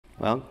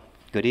Well,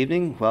 good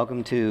evening.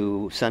 Welcome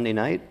to Sunday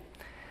night.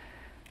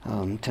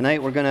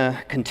 Tonight we're going to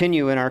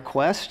continue in our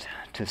quest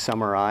to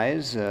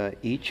summarize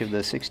each of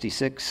the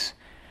 66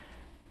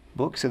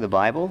 books of the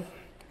Bible.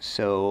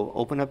 So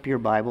open up your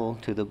Bible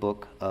to the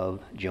book of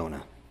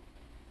Jonah.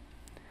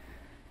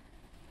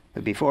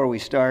 But before we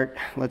start,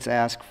 let's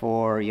ask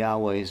for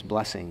Yahweh's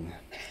blessing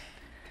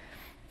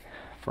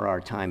for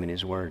our time in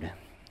His Word.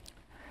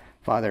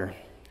 Father,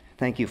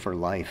 thank you for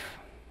life.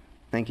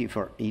 Thank you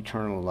for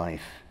eternal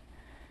life.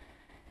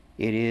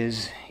 It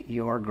is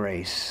your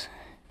grace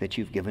that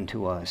you've given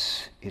to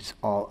us. It's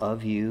all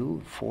of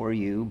you, for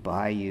you,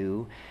 by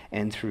you,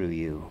 and through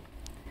you.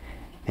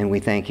 And we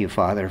thank you,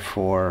 Father,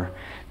 for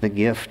the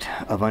gift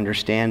of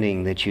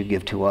understanding that you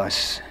give to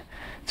us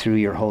through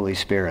your Holy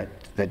Spirit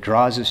that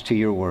draws us to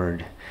your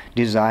word,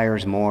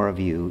 desires more of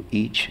you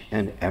each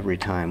and every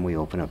time we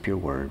open up your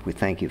word. We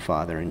thank you,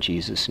 Father, in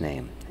Jesus'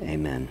 name.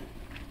 Amen.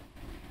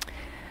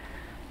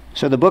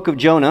 So the book of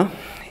Jonah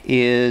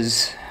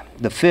is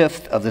the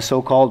fifth of the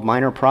so-called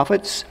minor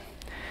prophets.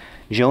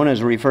 Jonah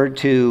is referred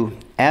to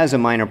as a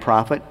minor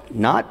prophet,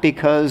 not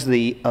because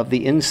of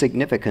the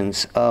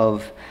insignificance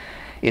of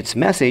its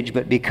message,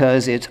 but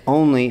because it's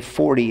only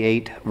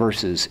 48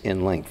 verses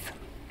in length.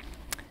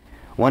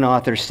 One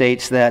author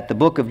states that the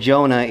book of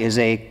Jonah is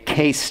a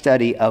case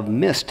study of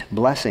missed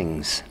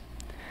blessings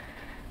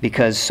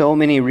because so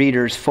many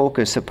readers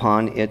focus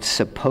upon its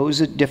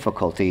supposed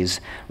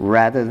difficulties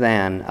rather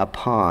than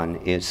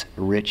upon its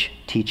rich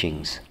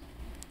teachings.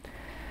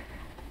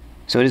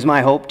 So it is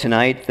my hope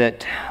tonight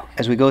that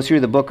as we go through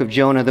the book of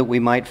Jonah that we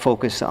might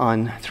focus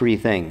on three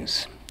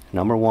things.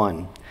 Number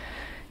one,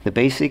 the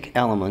basic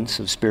elements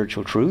of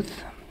spiritual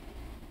truth.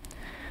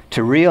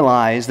 To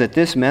realize that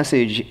this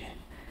message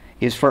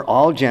is for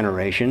all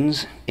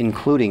generations,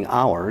 including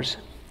ours,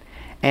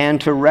 and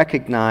to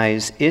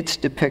recognize its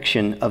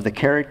depiction of the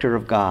character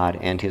of God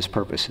and His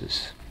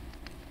purposes.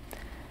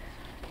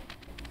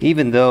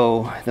 Even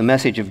though the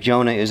message of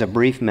Jonah is a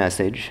brief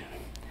message,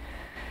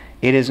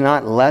 it is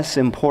not less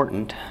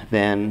important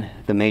than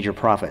the major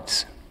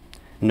prophets.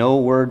 No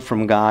word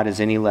from God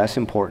is any less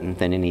important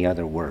than any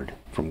other word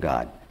from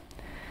God.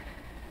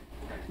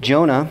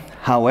 Jonah,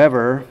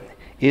 however,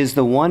 is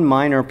the one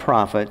minor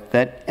prophet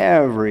that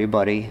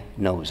everybody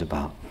knows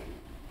about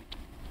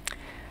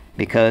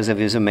because of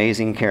his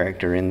amazing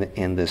character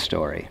in this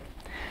story.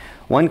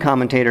 One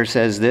commentator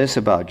says this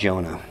about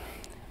Jonah: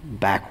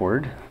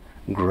 backward,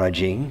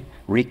 grudging,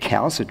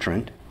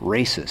 recalcitrant,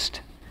 racist.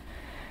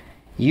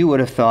 You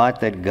would have thought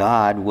that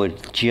God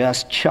would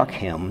just chuck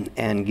him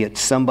and get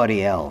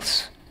somebody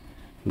else.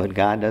 But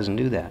God doesn't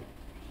do that.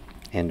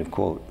 End of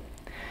quote.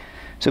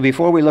 So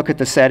before we look at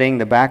the setting,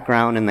 the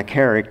background, and the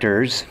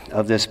characters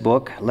of this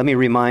book, let me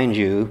remind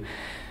you,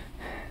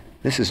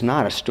 this is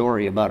not a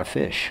story about a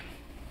fish.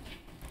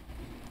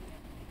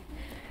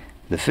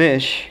 The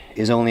fish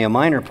is only a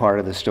minor part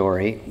of the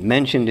story,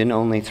 mentioned in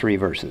only 3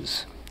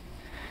 verses.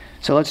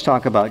 So let's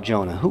talk about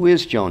Jonah. Who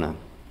is Jonah?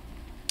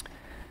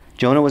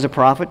 Jonah was a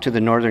prophet to the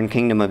northern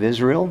kingdom of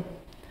Israel.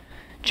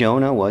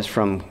 Jonah was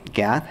from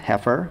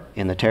Gath-Hepher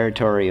in the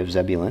territory of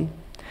Zebulun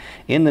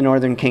in the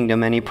northern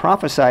kingdom, and he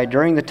prophesied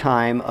during the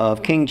time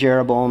of King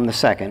Jeroboam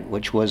II,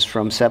 which was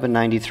from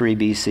 793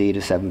 BC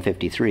to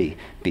 753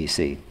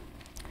 BC.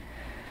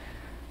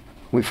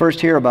 We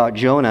first hear about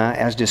Jonah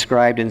as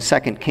described in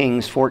 2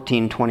 Kings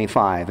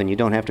 14:25, and you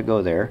don't have to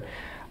go there.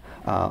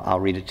 I'll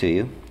read it to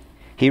you.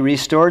 He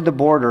restored the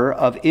border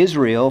of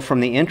Israel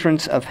from the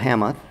entrance of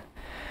Hamath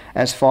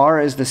as far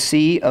as the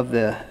sea of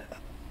the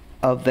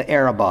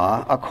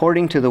Arabah,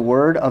 according to the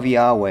word of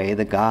Yahweh,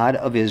 the God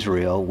of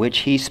Israel, which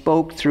he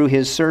spoke through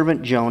his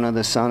servant Jonah,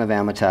 the son of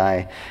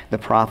Amittai, the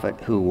prophet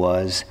who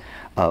was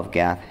of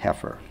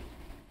Gath-Hepher.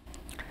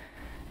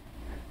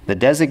 The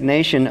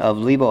designation of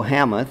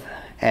Lebo-Hamath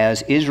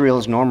as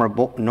Israel's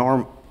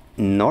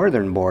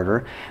northern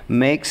border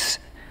makes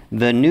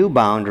the new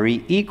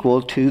boundary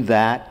equal to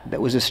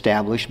that was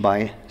established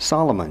by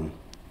Solomon.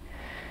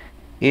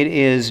 It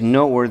is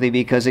noteworthy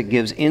because it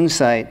gives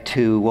insight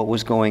to what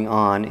was going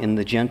on in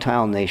the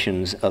Gentile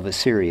nations of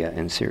Assyria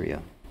and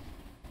Syria.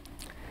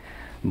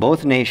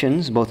 Both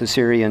nations, both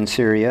Assyria and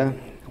Syria,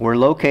 were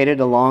located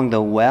along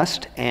the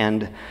west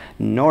and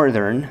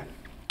northern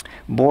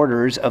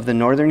borders of the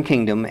northern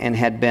kingdom and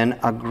had been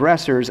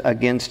aggressors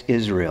against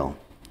Israel.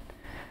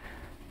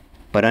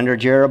 But under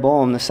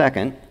Jeroboam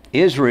II,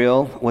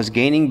 Israel was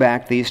gaining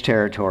back these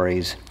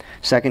territories.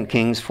 2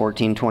 Kings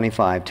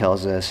 14:25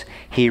 tells us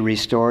he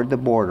restored the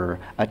border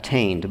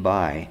attained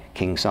by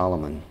King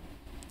Solomon.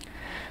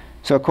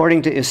 So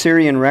according to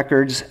Assyrian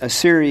records,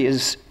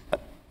 Assyria's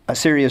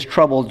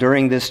trouble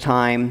during this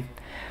time,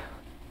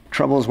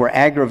 troubles were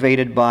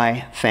aggravated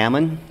by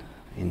famine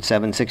in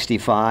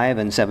 765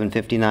 and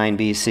 759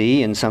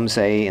 BC, and some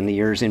say in the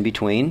years in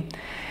between,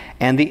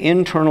 and the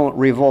internal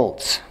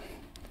revolts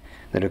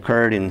that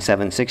occurred in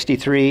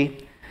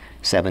 763,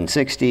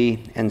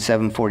 760, and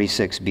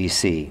 746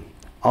 BC.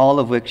 All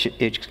of which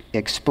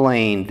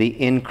explain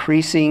the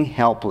increasing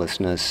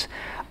helplessness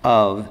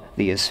of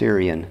the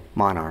Assyrian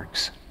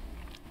monarchs.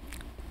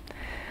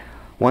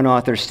 One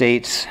author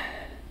states,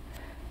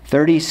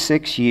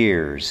 36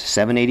 years,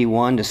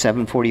 781 to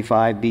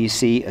 745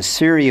 BC,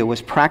 Assyria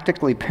was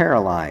practically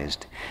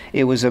paralyzed.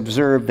 It was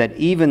observed that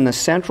even the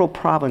central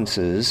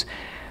provinces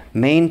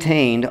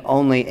maintained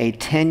only a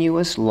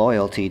tenuous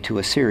loyalty to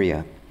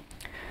Assyria,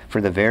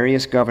 for the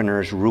various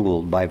governors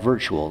ruled by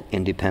virtual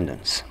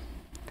independence.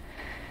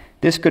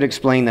 This could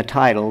explain the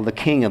title, The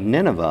King of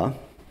Nineveh,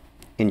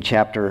 in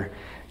Jonah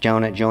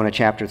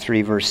chapter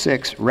 3, verse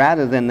 6,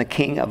 rather than the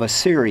king of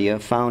Assyria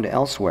found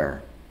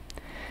elsewhere.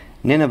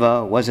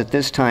 Nineveh was at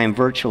this time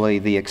virtually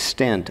the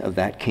extent of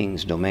that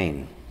king's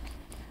domain.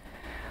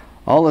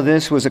 All of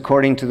this was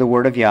according to the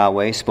word of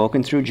Yahweh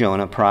spoken through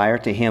Jonah prior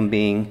to him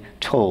being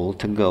told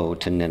to go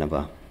to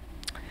Nineveh.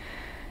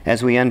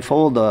 As we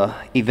unfold the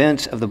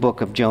events of the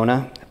book of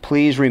Jonah,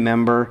 please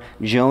remember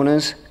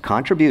Jonah's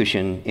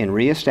contribution in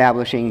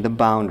reestablishing the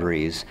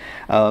boundaries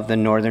of the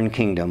northern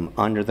kingdom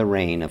under the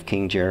reign of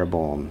King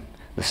Jeroboam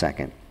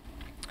II.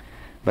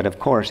 But of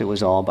course, it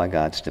was all by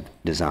God's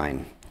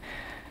design.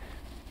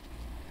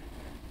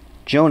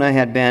 Jonah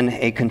had been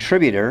a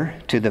contributor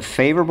to the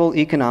favorable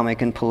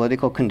economic and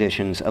political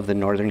conditions of the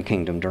northern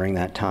kingdom during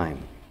that time.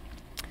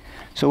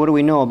 So what do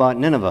we know about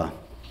Nineveh?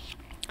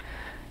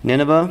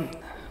 Nineveh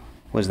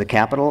was the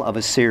capital of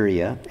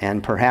Assyria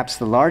and perhaps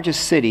the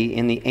largest city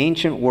in the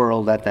ancient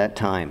world at that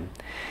time.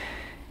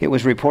 It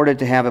was reported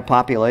to have a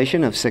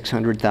population of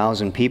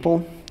 600,000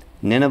 people.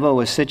 Nineveh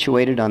was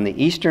situated on the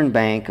eastern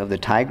bank of the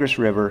Tigris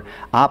River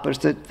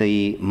opposite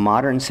the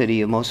modern city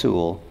of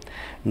Mosul,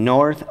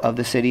 north of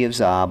the city of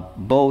Zab,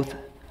 both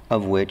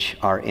of which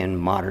are in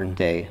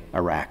modern-day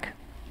Iraq.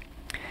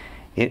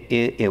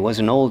 It was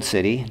an old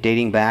city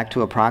dating back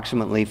to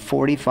approximately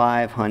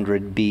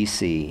 4500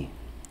 BC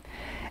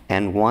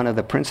and one of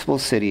the principal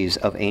cities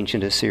of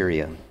ancient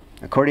Assyria.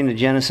 According to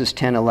Genesis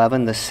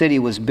 10:11, the city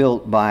was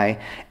built by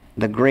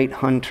the great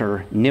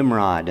hunter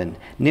Nimrod, and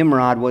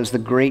Nimrod was the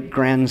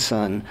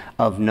great-grandson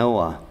of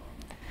Noah.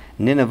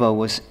 Nineveh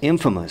was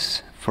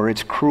infamous for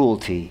its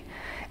cruelty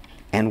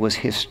and was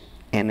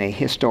a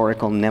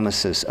historical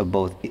nemesis of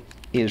both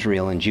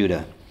Israel and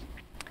Judah.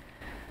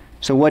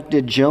 So what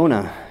did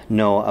Jonah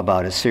know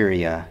about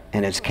Assyria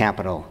and its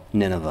capital,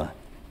 Nineveh?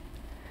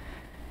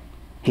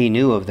 He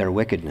knew of their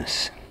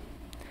wickedness.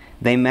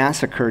 They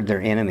massacred their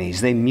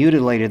enemies. They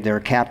mutilated their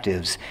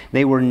captives.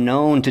 They were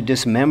known to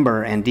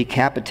dismember and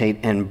decapitate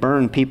and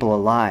burn people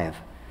alive.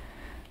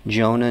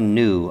 Jonah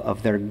knew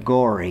of their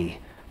gory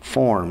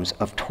forms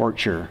of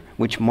torture,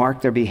 which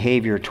marked their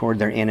behavior toward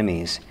their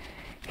enemies.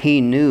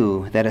 He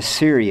knew that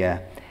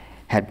Assyria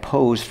had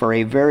posed for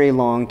a very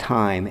long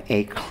time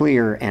a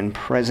clear and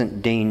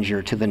present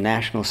danger to the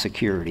national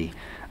security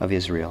of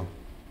Israel.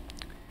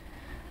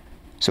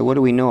 So what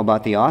do we know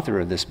about the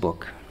author of this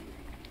book?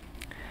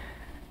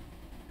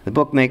 The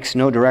book makes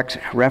no direct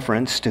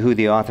reference to who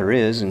the author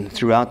is, and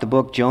throughout the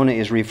book, Jonah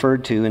is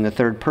referred to in the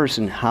third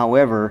person.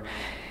 However,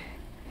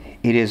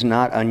 it is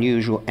not an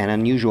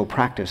unusual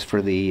practice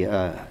for the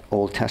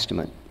Old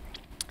Testament.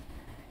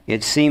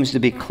 It seems to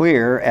be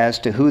clear as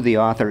to who the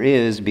author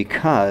is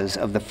because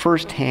of the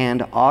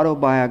first-hand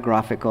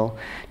autobiographical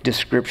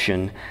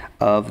description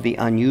of the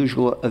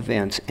unusual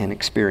events and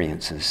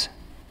experiences.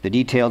 The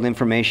detailed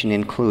information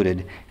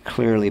included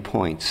clearly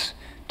points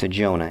to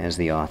Jonah as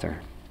the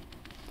author.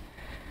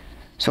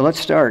 So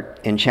let's start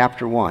in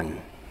chapter 1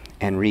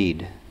 and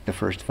read the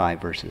first 5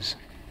 verses.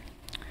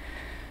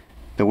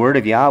 The word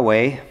of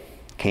Yahweh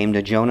came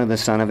to Jonah the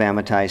son of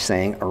Amittai,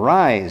 saying,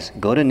 "Arise,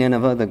 go to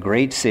Nineveh, the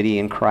great city,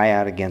 and cry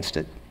out against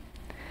it.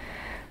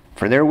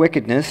 For their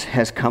wickedness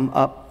has come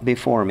up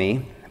before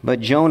me." But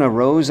Jonah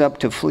rose up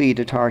to flee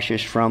to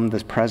Tarshish from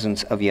the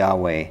presence of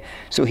Yahweh.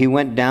 So he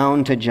went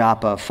down to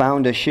Joppa,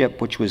 found a ship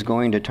which was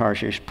going to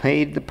Tarshish,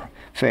 paid the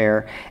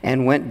fare,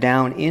 and went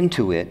down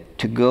into it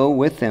to go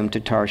with them to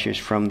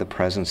Tarshish from the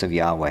presence of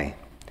Yahweh.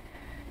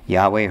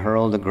 Yahweh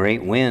hurled a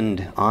great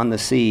wind on the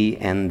sea,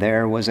 and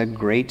there was a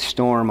great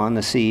storm on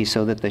the sea,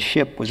 so that the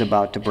ship was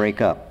about to break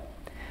up.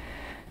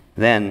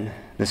 Then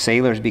the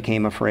sailors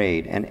became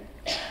afraid, and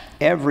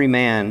every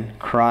man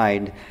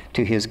cried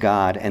to his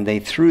God, and they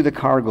threw the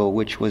cargo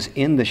which was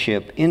in the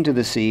ship into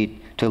the sea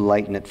to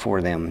lighten it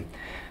for them.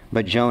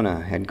 But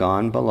Jonah had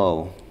gone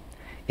below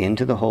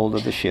into the hold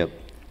of the ship,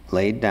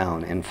 laid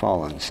down and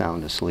fallen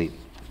sound asleep.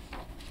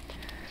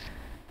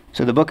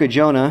 So the book of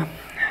Jonah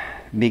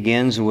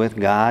begins with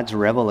God's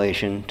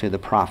revelation to the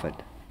prophet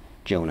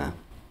Jonah.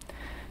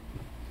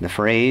 The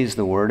phrase,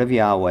 the word of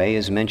Yahweh,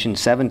 is mentioned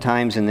 7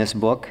 times in this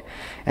book,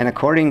 and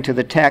according to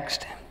the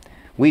text,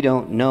 we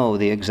don't know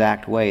the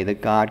exact way that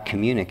God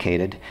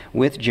communicated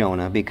with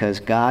Jonah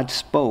because God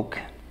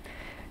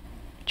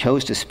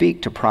chose to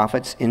speak to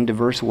prophets in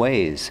diverse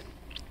ways.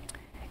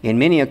 In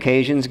many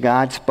occasions,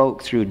 God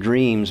spoke through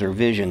dreams or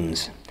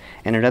visions,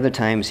 and at other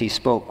times he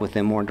spoke with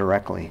them more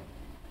directly.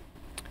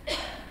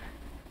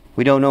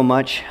 We don't know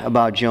much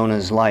about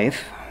Jonah's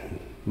life,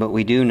 but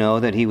we do know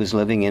that he was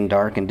living in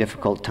dark and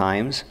difficult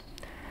times.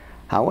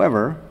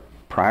 However,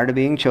 prior to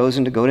being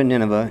chosen to go to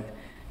Nineveh,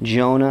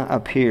 Jonah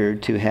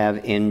appeared to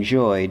have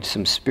enjoyed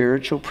some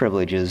spiritual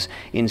privileges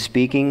in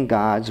speaking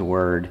God's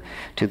word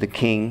to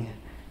King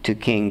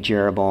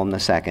Jeroboam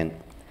II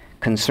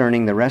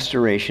concerning the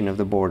restoration of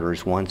the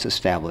borders once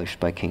established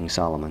by King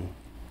Solomon.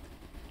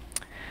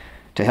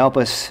 To help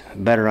us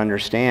better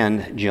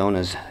understand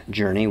Jonah's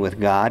journey with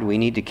God, we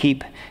need to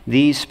keep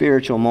these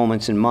spiritual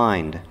moments in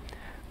mind.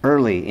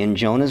 Early in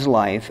Jonah's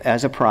life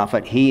as a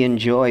prophet, he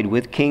enjoyed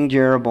with King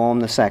Jeroboam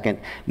II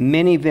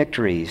many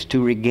victories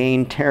to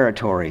regain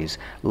territories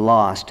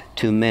lost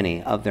to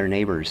many of their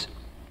neighbors.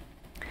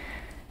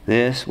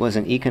 This was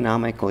an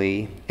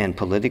economically and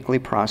politically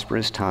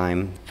prosperous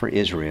time for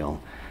Israel,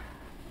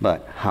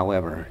 but,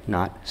 however,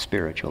 not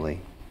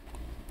spiritually.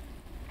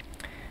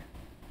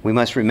 We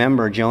must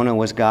remember Jonah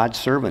was God's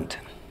servant,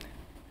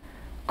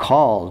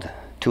 called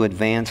to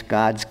advance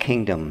God's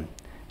kingdom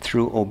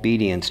through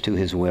obedience to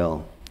his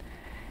will.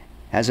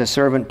 As a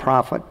servant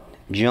prophet,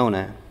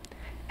 Jonah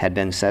had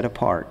been set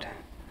apart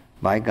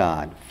by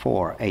God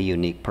for a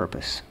unique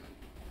purpose.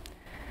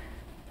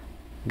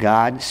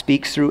 God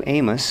speaks through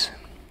Amos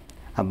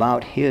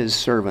about his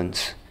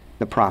servants,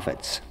 the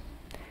prophets.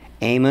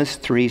 Amos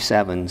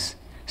 3:7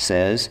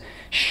 says,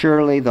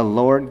 "Surely the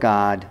Lord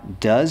God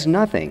does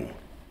nothing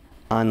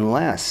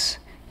unless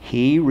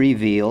he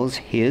reveals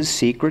his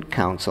secret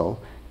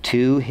counsel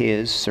to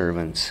his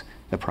servants,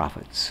 the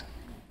prophets."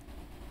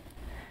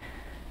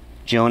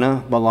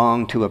 Jonah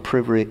belonged to a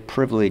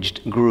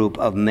privileged group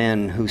of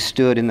men who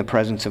stood in the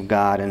presence of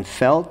God and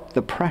felt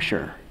the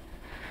pressure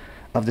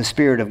of the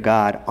Spirit of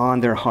God on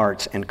their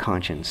hearts and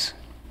conscience.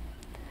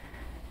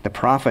 The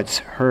prophets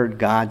heard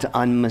God's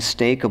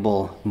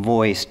unmistakable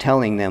voice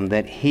telling them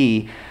that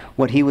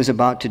what he was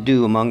about to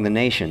do among the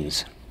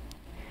nations.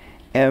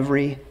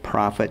 Every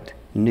prophet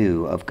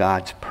knew of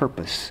God's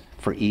purpose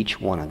for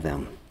each one of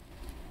them.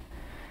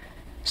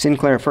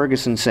 Sinclair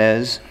Ferguson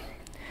says,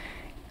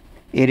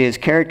 "It is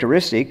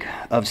characteristic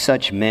of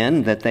such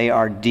men that they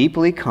are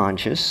deeply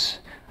conscious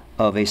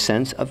of a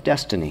sense of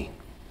destiny."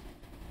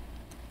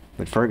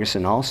 But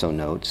Ferguson also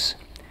notes,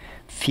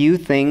 "Few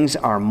things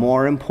are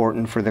more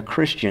important for the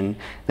Christian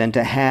than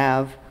to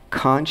have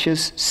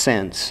conscious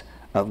sense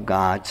of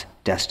God's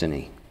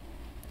destiny.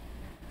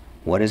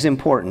 What is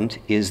important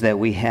is that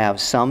we have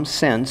some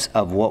sense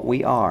of what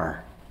we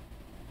are.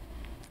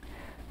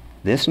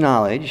 This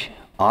knowledge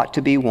ought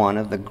to be one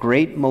of the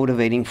great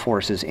motivating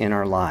forces in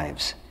our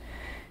lives.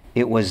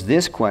 It was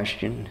this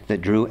question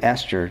that drew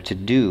Esther to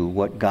do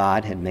what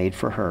God had made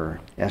for her.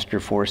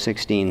 Esther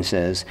 4:16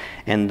 says,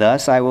 "And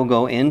thus I will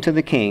go into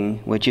the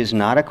king, which is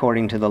not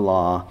according to the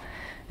law,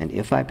 and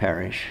if I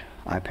perish,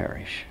 I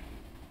perish."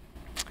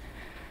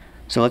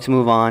 So let's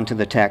move on to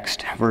the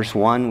text. Verse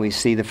 1, we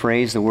see the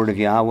phrase, "The word of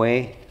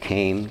Yahweh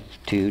came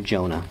to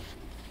Jonah."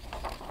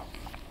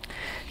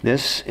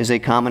 This is a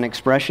common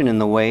expression in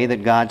the way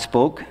that God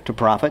spoke to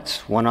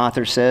prophets. One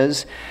author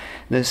says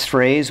this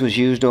phrase was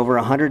used over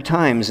 100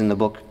 times in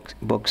the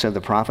books of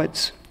the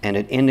prophets, and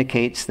it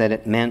indicates that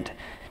it meant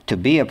to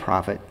be a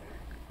prophet,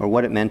 or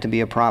what it meant to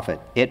be a prophet.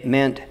 It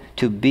meant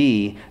to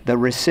be the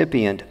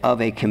recipient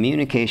of a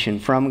communication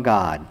from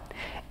God,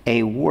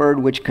 a word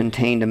which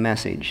contained a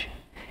message.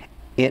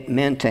 It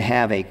meant to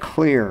have a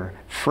clear,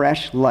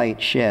 fresh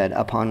light shed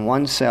upon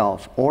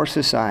oneself or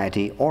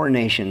society or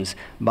nations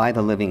by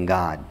the living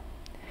God.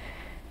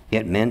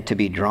 It meant to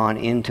be drawn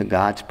into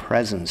God's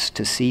presence,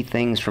 to see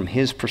things from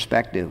his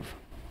perspective.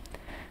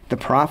 The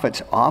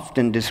prophets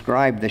often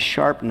described the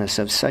sharpness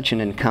of such an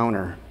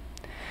encounter.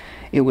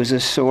 It was a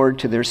sword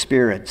to their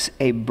spirits,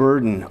 a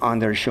burden on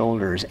their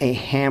shoulders, a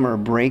hammer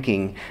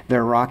breaking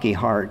their rocky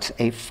hearts,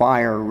 a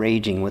fire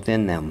raging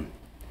within them.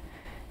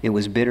 It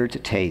was bitter to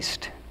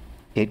taste.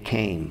 It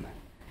came.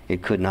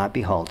 It could not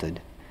be halted,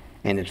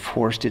 and it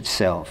forced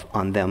itself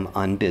on them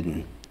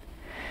unbidden.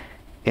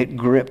 It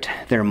gripped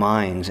their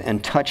minds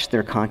and touched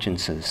their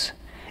consciences.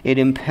 It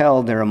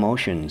impelled their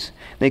emotions.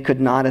 They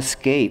could not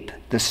escape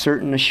the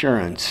certain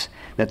assurance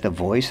that the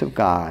voice of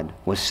God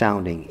was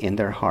sounding in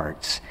their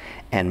hearts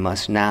and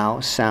must now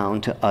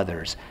sound to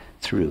others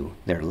through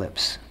their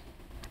lips.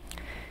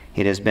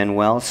 It has been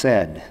well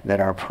said that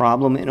our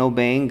problem in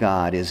obeying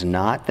God is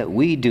not that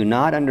we do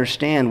not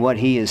understand what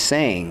he is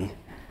saying,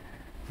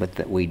 but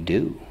that we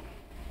do.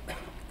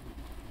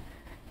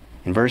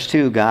 In verse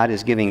 2, God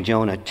is giving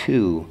Jonah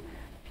two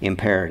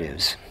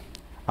imperatives.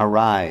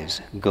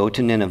 Arise, go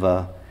to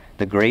Nineveh,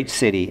 the great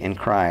city, and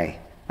cry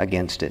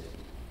against it.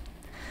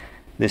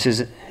 This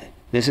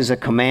is a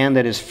command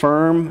that is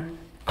firm,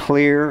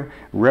 clear,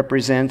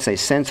 represents a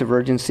sense of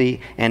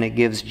urgency, and it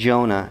gives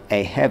Jonah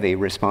a heavy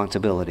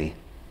responsibility.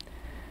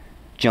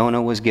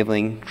 Jonah was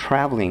giving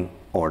traveling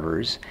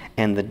orders,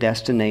 and the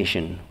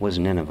destination was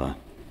Nineveh.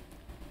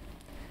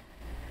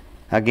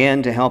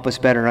 Again, to help us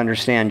better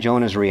understand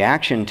Jonah's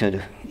reaction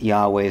to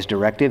Yahweh's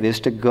directive is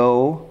to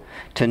go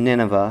to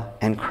Nineveh,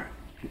 and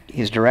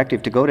his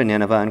directive to go to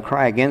Nineveh and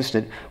cry against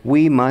it.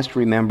 We must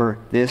remember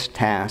this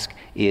task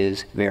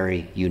is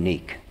very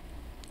unique.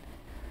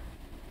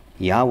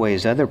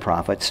 Yahweh's other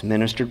prophets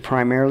ministered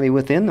primarily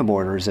within the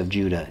borders of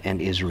Judah and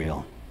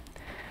Israel.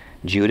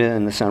 Judah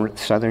in the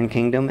southern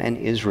kingdom and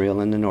Israel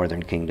in the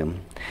northern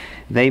kingdom.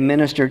 They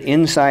ministered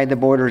inside the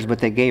borders, but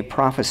they gave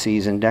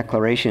prophecies and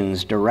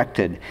declarations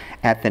directed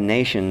at the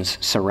nations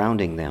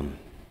surrounding them.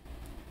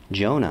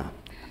 Jonah,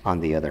 on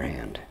the other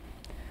hand,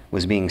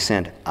 was being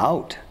sent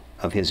out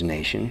of his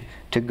nation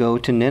to go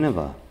to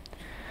Nineveh,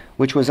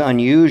 which was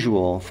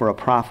unusual for a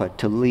prophet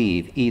to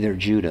leave either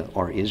Judah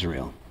or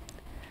Israel.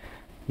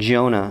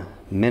 Jonah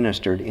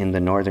ministered in the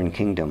northern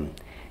kingdom.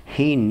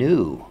 He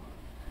knew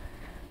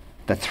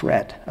the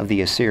threat of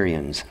the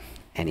Assyrians,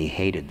 and he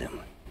hated them.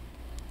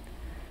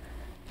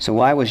 So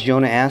why was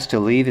Jonah asked to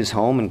leave his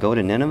home and go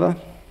to Nineveh?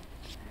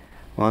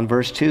 Well, in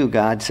verse 2,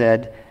 God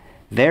said,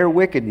 "Their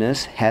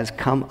wickedness has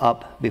come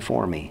up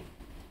before me."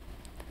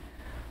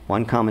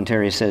 One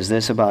commentary says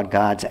this about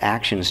God's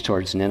actions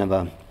towards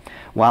Nineveh: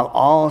 while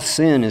all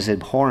sin is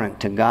abhorrent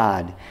to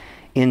God,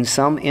 in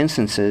some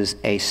instances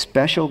a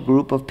special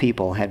group of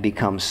people had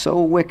become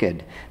so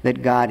wicked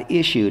that God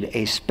issued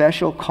a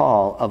special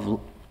call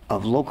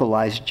of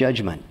localized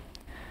judgment.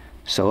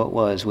 So it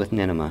was with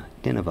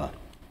Nineveh.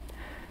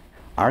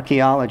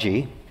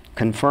 Archaeology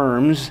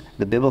confirms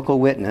the biblical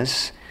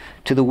witness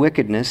to the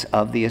wickedness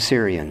of the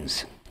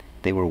Assyrians.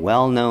 They were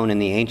well known in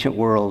the ancient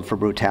world for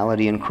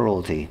brutality and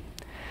cruelty.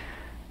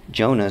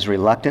 Jonah's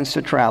reluctance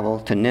to travel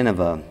to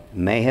Nineveh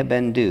may have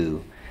been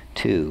due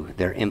to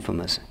their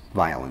infamous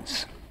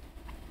violence.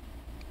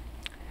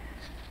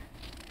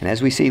 And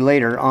as we see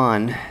later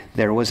on,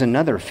 there was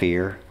another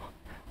fear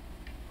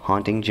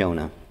haunting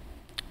Jonah.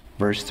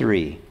 Verse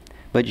 3,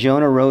 "But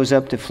Jonah rose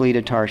up to flee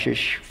to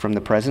Tarshish from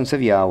the presence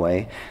of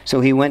Yahweh.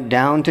 So he went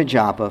down to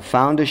Joppa,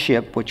 found a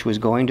ship which was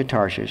going to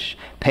Tarshish,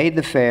 paid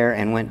the fare,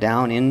 and went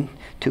down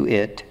into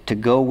it to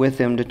go with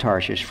him to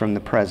Tarshish from the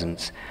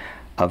presence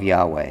of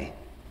Yahweh."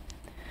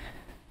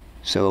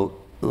 So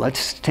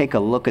let's take a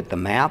look at the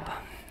map.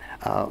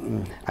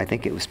 I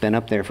think it was been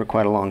up there for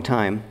quite a long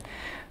time.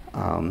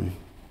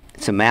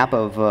 It's a map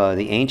of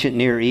the ancient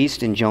Near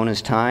East in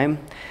Jonah's time,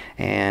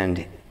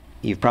 and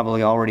you've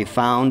probably already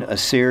found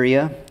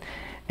Assyria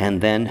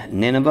and then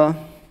Nineveh,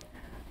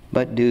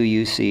 but do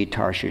you see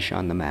Tarshish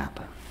on the map?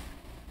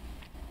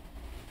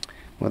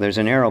 Well, there's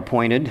an arrow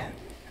pointed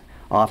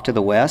off to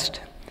the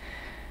west.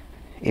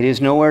 It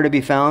is nowhere to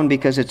be found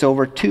because it's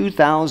over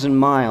 2,000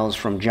 miles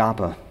from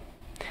Joppa,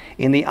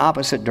 in the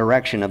opposite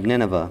direction of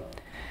Nineveh.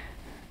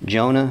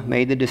 Jonah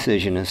made the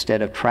decision,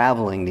 instead of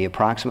traveling the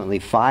approximately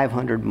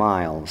 500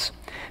 miles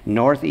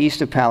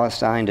northeast of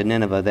Palestine to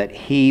Nineveh, that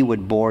he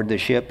would board the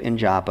ship in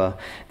Joppa,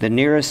 the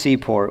nearest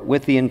seaport,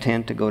 with the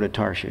intent to go to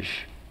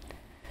Tarshish.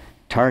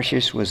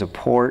 Tarshish was a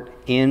port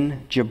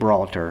in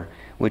Gibraltar,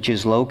 which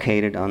is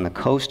located on the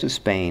coast of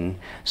Spain,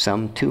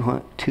 some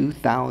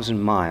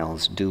 2,000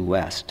 miles due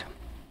west.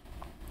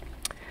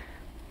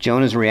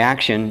 Jonah's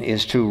reaction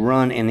is to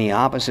run in the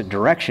opposite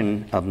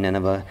direction of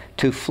Nineveh,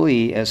 to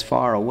flee as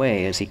far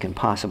away as he can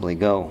possibly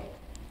go.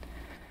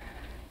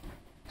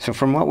 So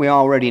from what we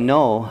already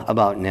know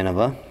about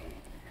Nineveh,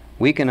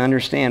 we can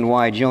understand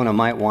why Jonah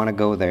might not want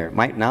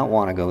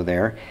to go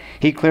there.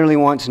 He clearly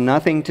wants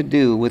nothing to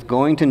do with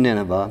going to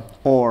Nineveh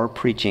or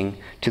preaching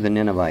to the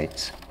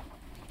Ninevites.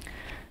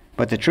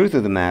 But the truth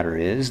of the matter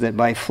is that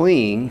by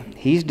fleeing,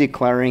 he's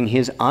declaring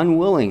his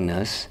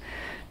unwillingness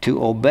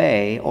to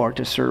obey or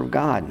to serve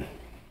God.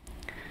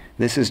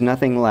 This is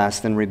nothing less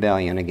than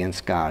rebellion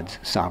against God's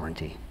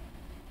sovereignty.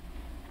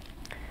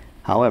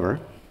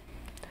 However,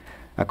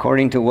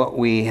 according to what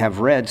we have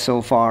read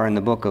so far in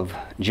the book of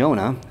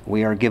Jonah,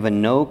 we are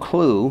given no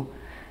clue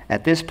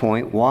at this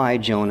point why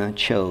Jonah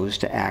chose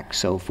to act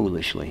so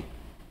foolishly.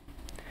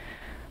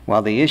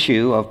 While the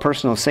issue of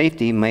personal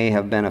safety may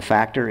have been a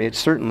factor, it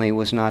certainly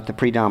was not the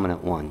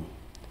predominant one.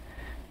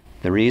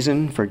 The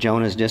reason for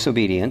Jonah's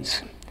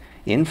disobedience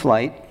in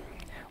flight,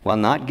 while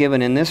not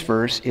given in this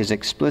verse, is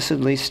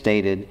explicitly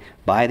stated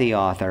by the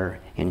author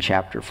in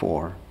chapter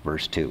 4,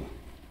 verse 2.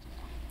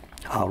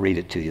 I'll read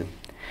it to you.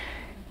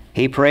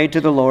 "He prayed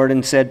to the Lord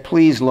and said,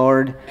 'Please,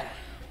 Lord,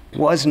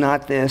 was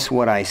not this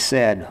what I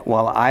said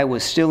while I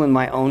was still in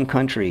my own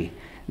country?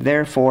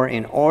 Therefore,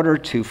 in order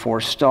to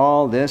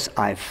forestall this,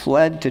 I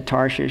fled to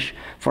Tarshish,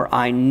 for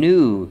I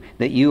knew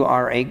that you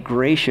are a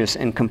gracious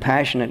and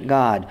compassionate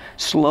God,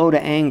 slow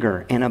to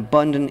anger and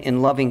abundant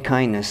in loving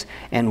kindness,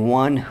 and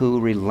one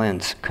who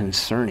relents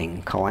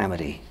concerning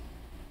calamity.'"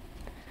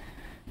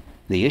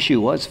 The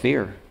issue was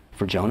fear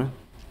for Jonah.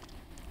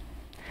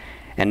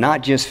 And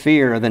not just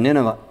fear of the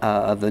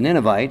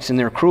Ninevites and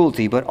their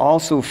cruelty, but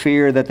also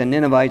fear that the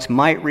Ninevites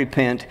might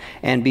repent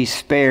and be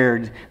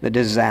spared the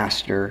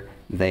disaster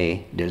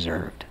they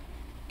deserved.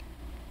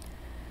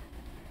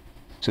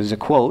 So there's a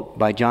quote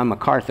by John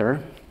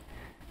MacArthur.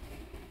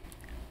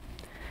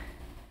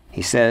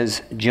 He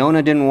says,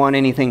 "Jonah didn't want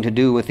anything to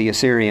do with the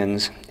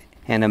Assyrians,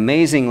 and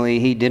amazingly,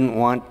 he didn't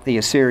want the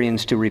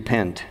Assyrians to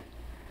repent.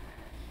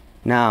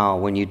 Now,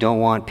 when you don't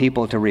want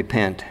people to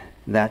repent,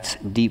 that's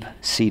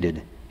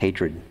deep-seated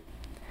hatred.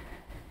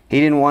 He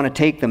didn't want to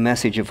take the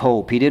message of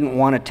hope. He didn't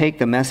want to take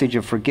the message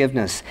of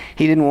forgiveness.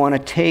 He didn't want to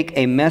take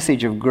a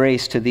message of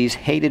grace to these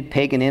hated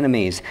pagan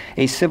enemies,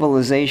 a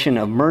civilization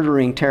of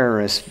murdering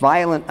terrorists,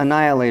 violent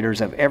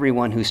annihilators of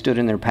everyone who stood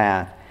in their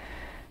path.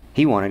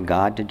 He wanted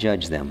God to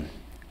judge them.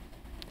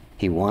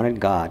 He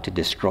wanted God to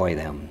destroy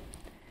them.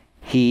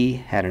 He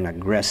had an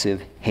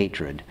aggressive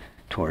hatred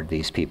toward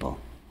these people.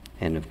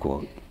 End of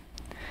quote.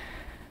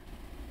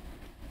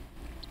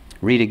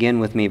 Read again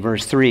with me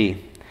verse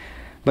 3.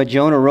 But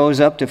Jonah rose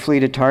up to flee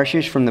to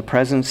Tarshish from the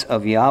presence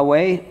of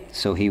Yahweh.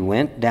 So he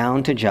went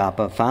down to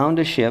Joppa, found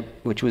a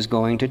ship which was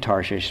going to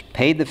Tarshish,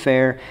 paid the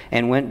fare,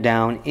 and went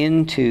down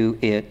into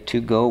it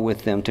to go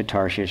with them to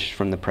Tarshish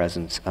from the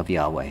presence of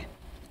Yahweh.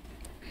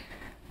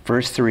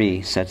 Verse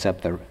 3 sets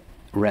up the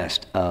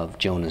rest of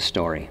Jonah's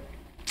story.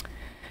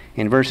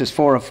 In verses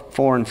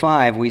 4 and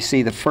 5, we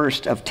see the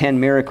first of 10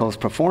 miracles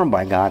performed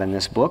by God in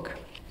this book.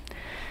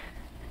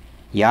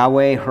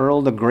 Yahweh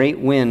hurled a great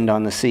wind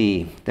on the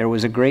sea. There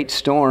was a great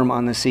storm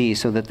on the sea,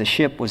 so that the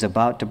ship was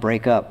about to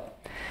break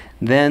up.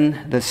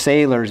 Then the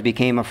sailors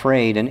became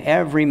afraid, and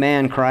every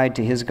man cried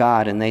to his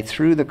God, and they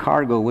threw the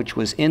cargo which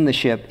was in the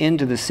ship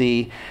into the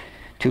sea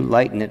to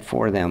lighten it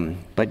for them.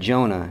 But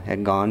Jonah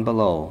had gone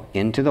below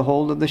into the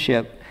hold of the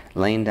ship,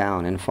 lain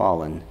down and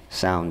fallen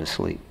sound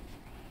asleep.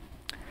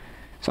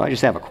 So I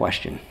just have a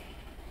question.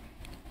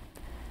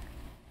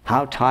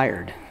 How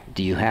tired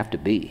do you have to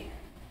be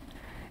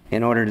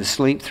in order to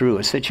sleep through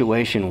a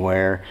situation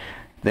where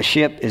the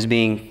ship is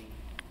being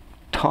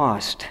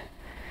tossed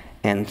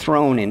and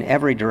thrown in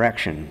every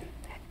direction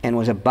and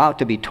was about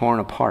to be torn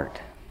apart?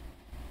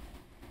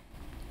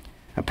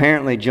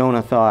 Apparently,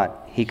 Jonah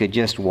thought he could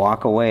just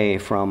walk away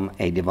from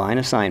a divine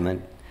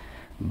assignment,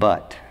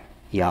 but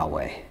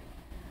Yahweh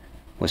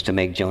was to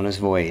make Jonah's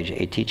voyage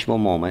a teachable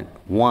moment,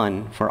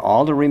 one for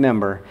all to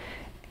remember,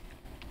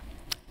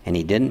 and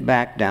he didn't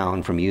back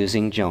down from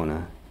using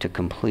Jonah to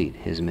complete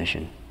his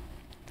mission.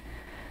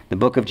 The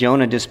book of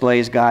Jonah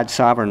displays God's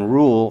sovereign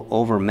rule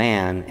over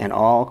man and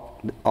all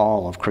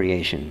of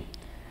creation.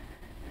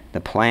 The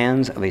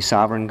plans of a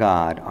sovereign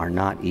God are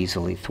not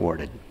easily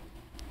thwarted.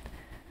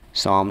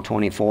 Psalm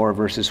 24,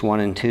 verses 1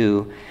 and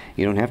 2,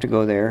 you don't have to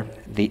go there,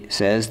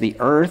 says, "The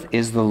earth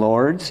is the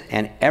Lord's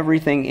and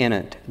everything in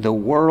it, the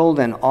world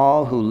and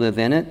all who live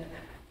in it,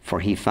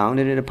 for he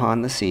founded it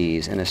upon the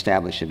seas and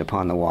established it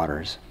upon the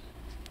waters."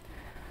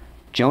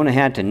 Jonah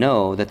had to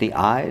know that the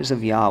eyes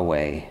of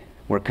Yahweh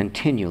were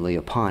continually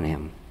upon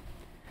him.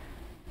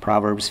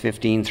 Proverbs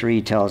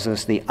 15:3 tells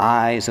us, "The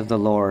eyes of the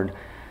Lord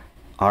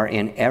are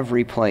in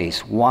every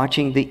place,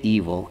 watching the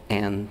evil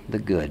and the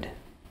good."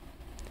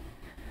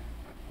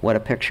 What a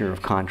picture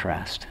of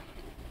contrast.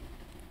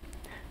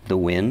 The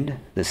wind,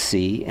 the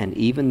sea, and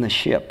even the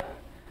ship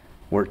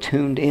were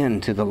tuned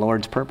in to the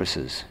Lord's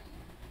purposes,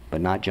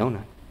 but not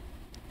Jonah.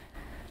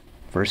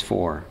 Verse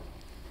 4.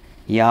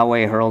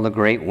 Yahweh hurled a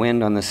great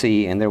wind on the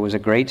sea, and there was a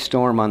great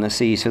storm on the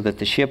sea, so that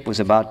the ship was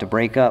about to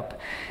break up.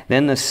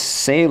 Then the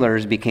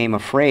sailors became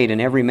afraid,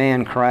 and every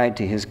man cried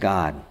to his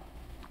God.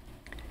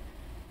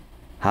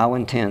 How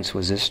intense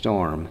was this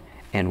storm,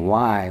 and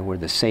why were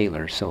the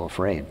sailors so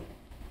afraid?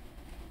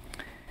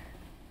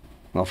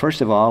 Well,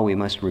 first of all, we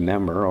must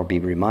remember or be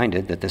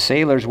reminded that the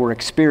sailors were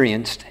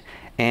experienced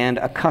and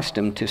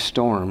accustomed to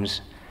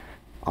storms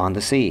on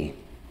the sea.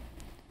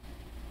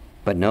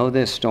 But no,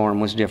 this storm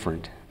was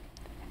different,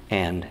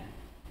 and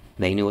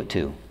they knew it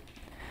too.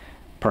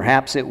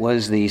 Perhaps it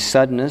was the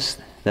suddenness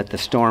that the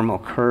storm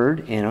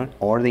occurred in,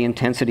 or the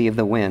intensity of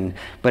the wind,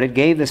 but it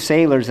gave the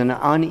sailors an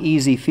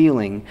uneasy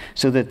feeling,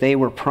 so that they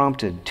were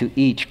prompted to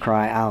each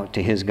cry out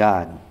to his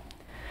God.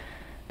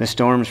 The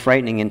storm's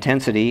frightening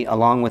intensity,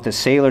 along with the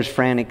sailors'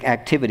 frantic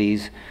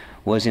activities,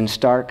 was in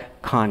stark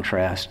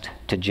contrast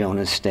to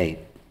Jonah's state.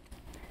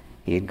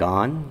 He had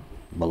gone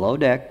below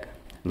deck,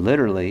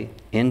 literally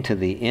into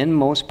the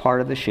inmost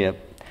part of the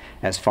ship,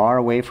 as far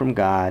away from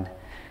God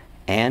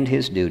and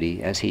his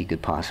duty as he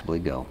could possibly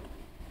go.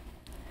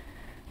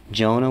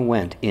 Jonah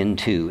went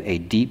into a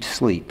deep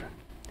sleep,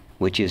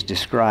 which is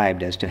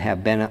described as to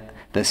have been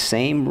the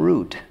same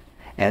root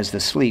as the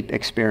sleep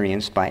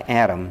experienced by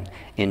Adam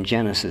in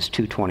Genesis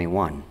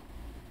 2:21.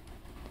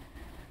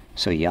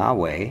 So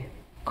Yahweh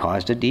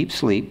caused a deep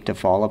sleep to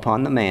fall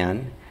upon the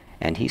man,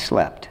 and he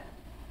slept.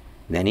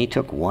 Then he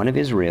took one of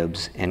his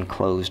ribs and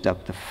closed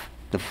up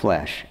the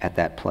flesh at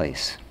that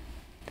place.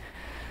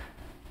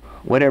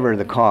 Whatever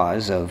the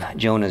cause of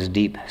Jonah's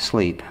deep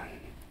sleep,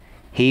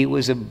 he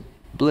was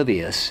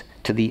oblivious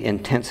to the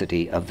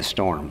intensity of the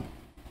storm.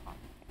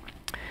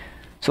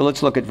 So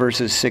let's look at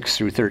verses 6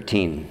 through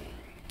 13.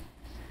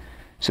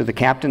 So the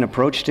captain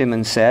approached him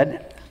and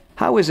said,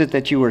 "How is it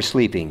that you are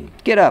sleeping?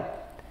 Get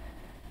up,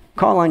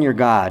 call on your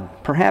God.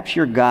 Perhaps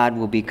your God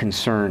will be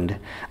concerned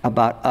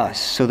about us,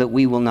 so that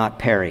we will not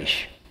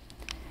perish."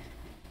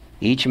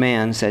 Each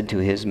man said to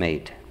his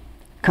mate,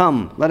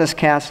 "Come, let us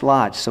cast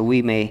lots, so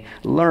we may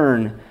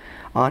learn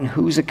on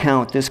whose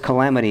account this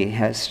calamity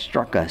has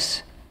struck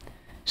us."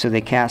 So they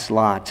cast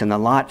lots, and the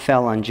lot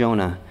fell on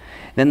Jonah.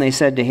 Then they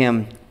said to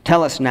him,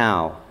 "Tell us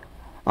now,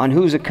 On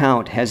whose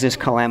account has this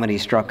calamity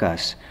struck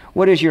us?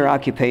 What is your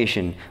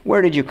occupation?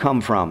 Where did you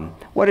come from?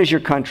 What is your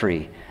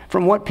country?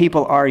 From what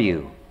people are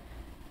you?"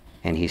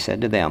 And he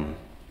said to them,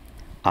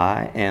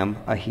 "I am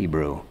a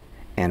Hebrew,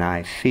 and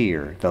I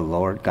fear the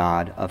Lord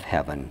God of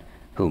heaven,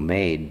 who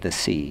made the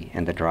sea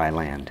and the dry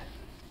land."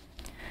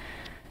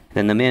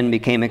 Then the men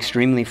became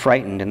extremely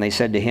frightened, and they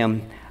said to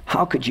him,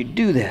 "How could you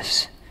do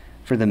this?"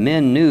 For the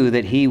men knew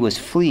that he was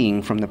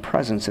fleeing from the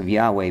presence of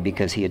Yahweh,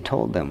 because he had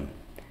told them.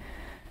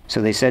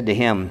 So they said to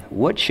him,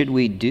 "What should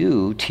we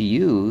do to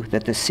you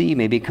that the sea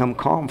may become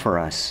calm for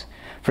us?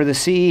 For the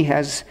sea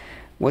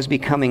was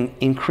becoming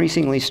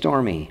increasingly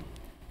stormy."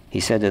 He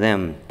said to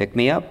them, "Pick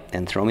me up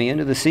and throw me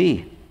into the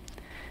sea.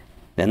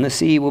 Then the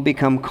sea will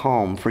become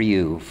calm for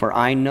you, for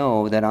I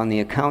know that on the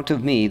account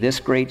of me this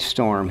great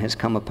storm has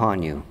come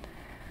upon you."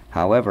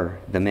 However,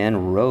 the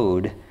men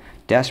rowed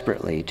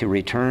desperately to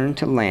return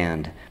to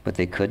land, but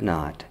they could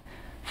not,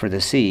 for the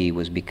sea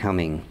was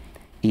becoming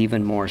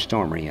even more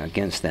stormy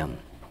against them.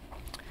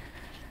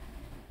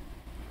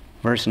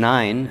 Verse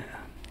 9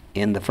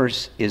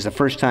 is the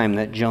first time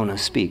that Jonah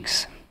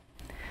speaks.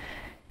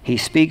 He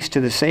speaks to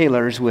the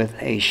sailors with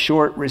a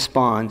short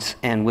response,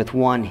 and with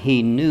one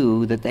he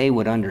knew that they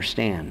would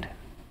understand.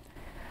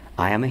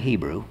 "I am a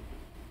Hebrew,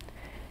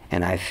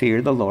 and I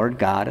fear the Lord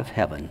God of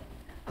heaven,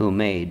 who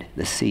made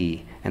the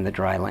sea and the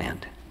dry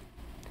land."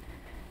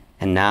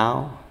 And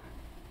now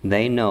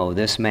they know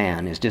this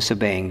man is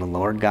disobeying the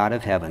Lord God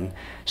of heaven.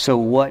 So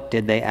what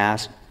did they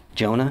ask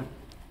Jonah?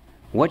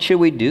 "What should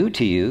we do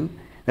to you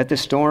that the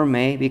storm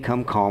may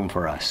become calm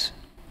for us?"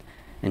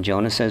 And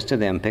Jonah says to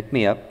them, "Pick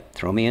me up,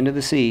 throw me into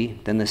the sea,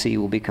 then the sea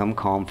will become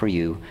calm for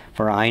you.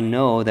 For I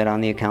know that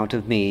on the account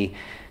of me,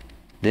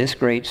 this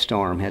great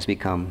storm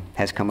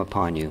has come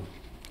upon you."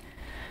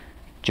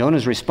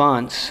 Jonah's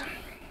response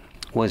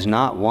was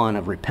not one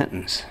of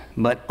repentance,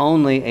 but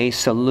only a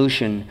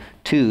solution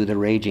to the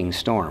raging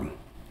storm.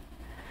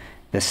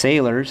 The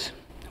sailors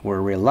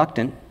were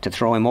reluctant to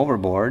throw him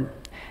overboard,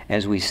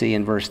 as we see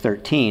in verse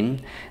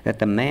 13, that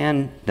the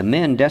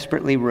men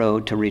desperately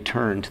rowed to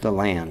return to the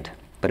land,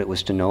 but it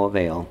was to no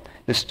avail.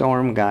 The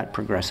storm got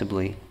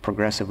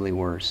progressively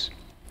worse.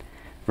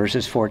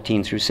 Verses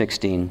 14 through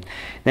 16.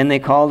 Then they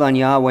called on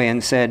Yahweh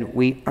and said,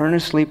 "We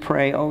earnestly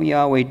pray, O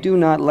Yahweh, do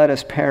not let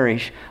us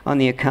perish on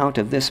the account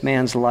of this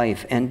man's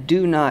life, and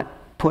do not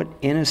put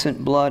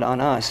innocent blood on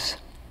us.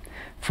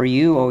 For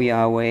you, O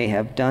Yahweh,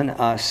 have done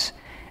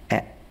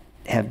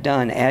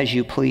as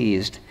you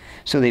pleased."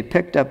 So they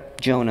picked up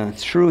Jonah,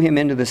 threw him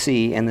into the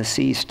sea, and the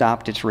sea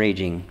stopped its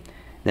raging.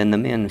 Then the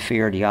men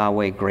feared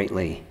Yahweh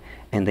greatly,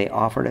 and they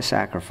offered a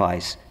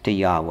sacrifice to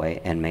Yahweh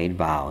and made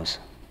vows.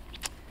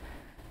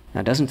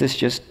 Now, doesn't this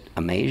just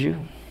amaze you?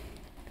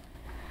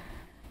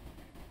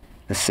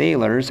 The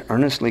sailors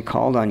earnestly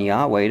called on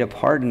Yahweh to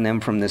pardon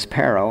them from this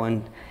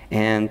peril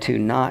and to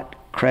not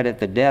credit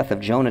the death of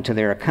Jonah to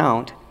their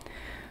account.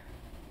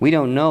 We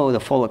don't know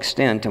the full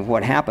extent of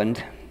what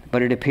happened,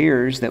 but it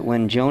appears that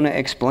when Jonah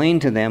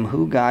explained to them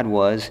who God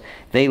was,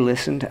 they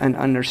listened and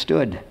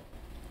understood.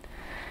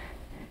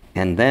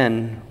 And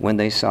then, when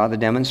they saw the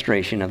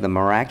demonstration of the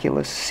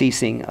miraculous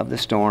ceasing of the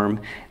storm,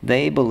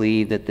 they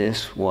believed that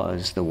this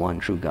was the one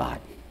true God.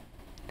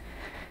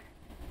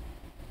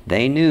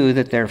 They knew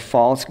that their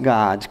false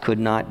gods could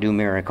not do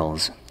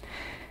miracles.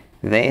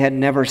 They had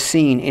never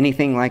seen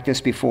anything like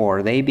this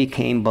before. They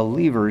became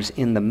believers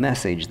in the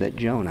message that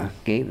Jonah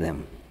gave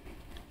them.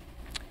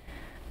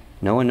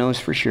 No one knows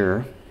for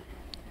sure,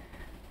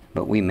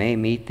 but we may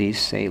meet these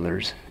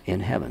sailors in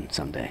heaven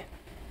someday.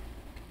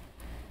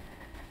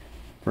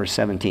 Verse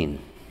 17.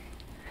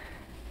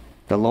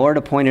 The Lord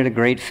appointed a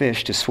great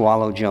fish to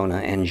swallow Jonah,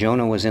 and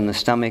Jonah was in the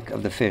stomach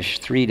of the fish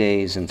 3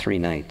 days and 3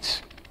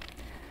 nights.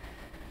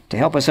 To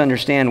help us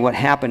understand what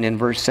happened in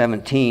verse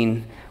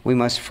 17, we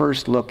must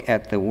first look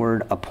at the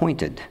word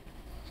appointed.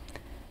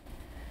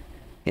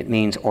 It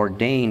means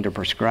ordained or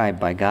prescribed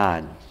by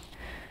God.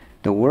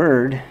 The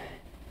word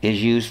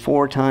is used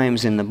 4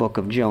 times in the book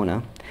of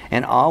Jonah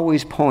and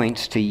always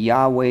points to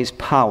Yahweh's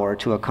power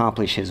to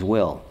accomplish his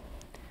will.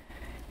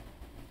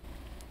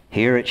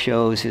 Here it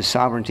shows his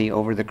sovereignty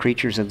over the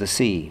creatures of the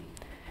sea.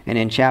 And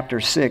in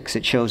chapter 6,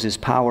 it shows his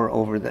power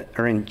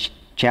in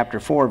chapter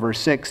 4, verse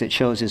 6, it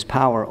shows his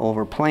power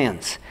over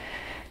plants.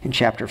 In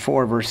chapter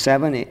 4, verse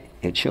 7,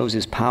 it shows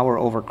his power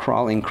over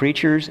crawling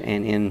creatures.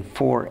 And in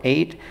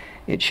 4:8,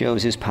 it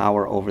shows his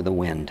power over the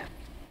wind.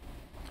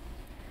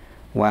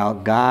 While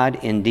God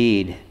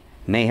indeed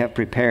may have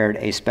prepared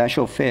a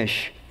special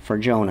fish for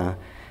Jonah,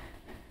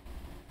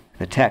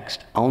 the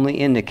text only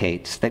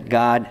indicates that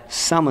God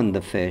summoned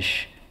the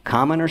fish,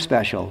 common or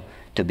special,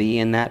 to be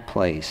in that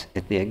place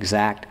at the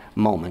exact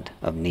moment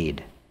of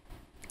need.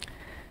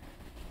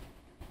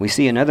 We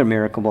see another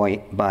miracle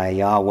by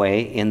Yahweh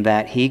in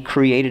that he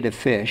created a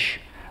fish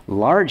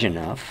large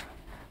enough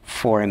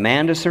for a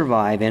man to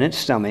survive in its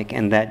stomach,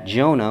 and that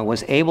Jonah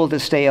was able to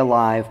stay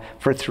alive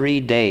for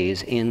 3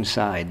 days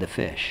inside the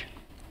fish.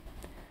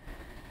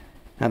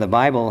 Now, the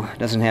Bible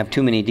doesn't have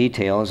too many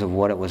details of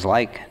what it was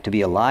like to be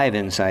alive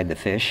inside the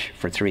fish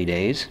for 3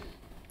 days,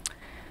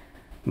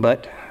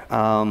 but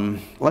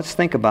let's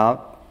think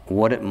about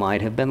what it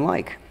might have been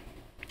like.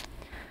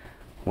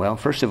 Well,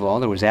 first of all,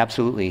 there was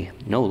absolutely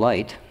no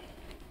light.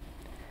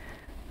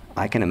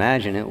 I can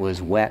imagine it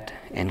was wet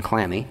and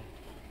clammy.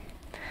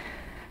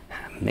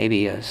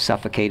 Maybe a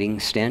suffocating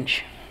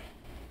stench.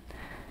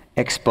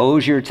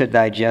 Exposure to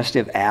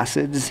digestive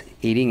acids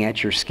eating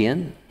at your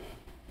skin.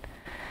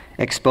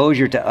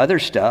 Exposure to other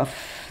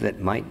stuff that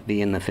might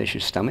be in the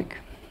fish's stomach.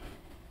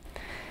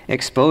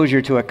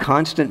 Exposure to a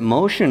constant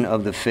motion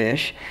of the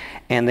fish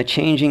and the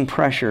changing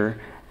pressure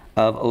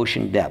of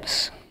ocean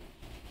depths.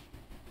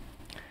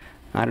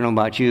 I don't know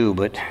about you,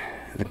 but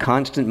the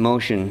constant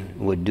motion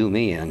would do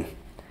me in.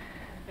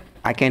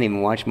 I can't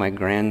even watch my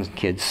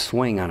grandkids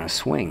swing on a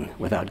swing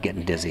without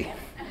getting dizzy.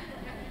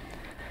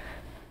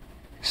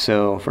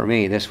 So for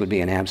me, this would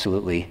be an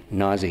absolutely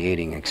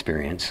nauseating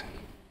experience.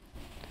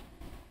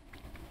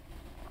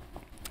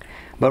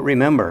 But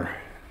remember,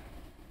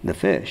 the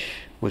fish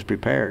was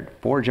prepared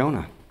for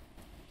Jonah.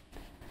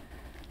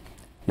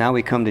 Now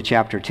we come to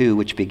chapter 2,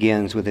 which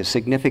begins with a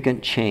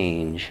significant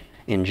change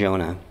in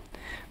Jonah.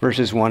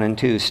 Verses 1 and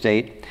 2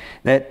 state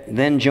that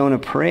then Jonah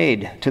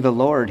prayed to the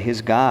Lord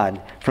his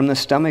God from the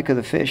stomach of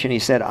the fish, and he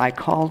said, I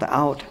called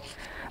out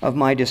of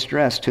my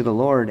distress to the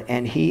Lord,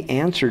 and he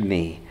answered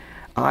me.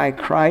 I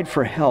cried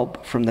for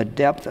help from the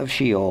depth of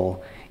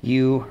Sheol.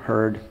 You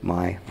heard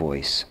my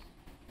voice.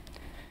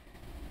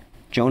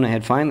 Jonah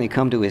had finally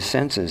come to his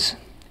senses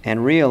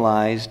and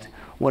realized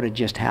what had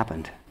just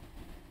happened.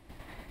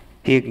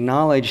 He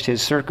acknowledged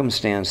his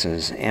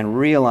circumstances and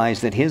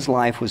realized that his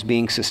life was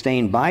being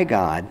sustained by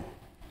God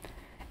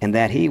and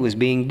that he was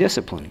being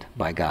disciplined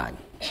by God.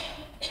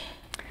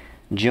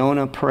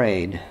 Jonah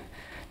prayed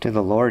to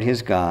the Lord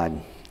his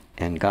God,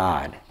 and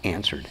God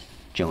answered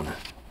Jonah.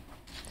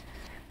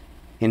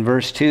 In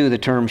verse 2, the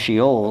term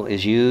Sheol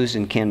is used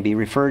and can be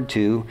referred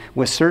to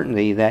with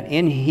certainty that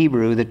in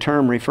Hebrew the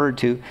term referred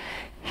to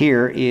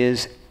here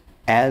is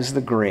as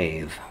the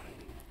grave,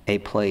 a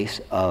place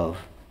of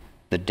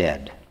the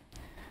dead.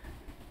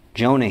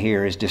 Jonah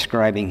here is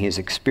describing his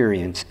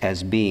experience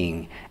as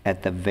being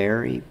at the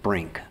very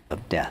brink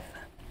of death.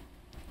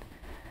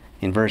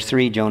 In verse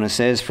 3, Jonah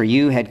says, For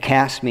you had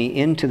cast me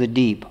into the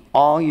deep,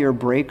 all your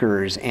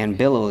breakers and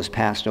billows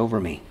passed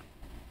over me.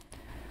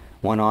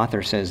 One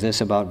author says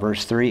this about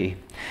verse 3,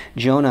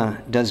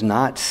 Jonah does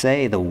not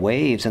say the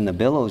waves and the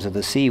billows of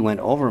the sea went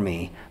over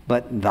me,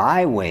 but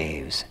thy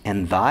waves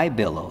and thy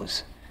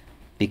billows,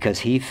 because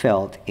he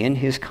felt in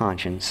his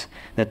conscience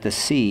that the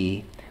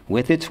sea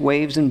with its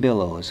waves and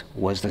billows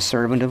was the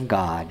servant of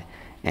God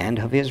and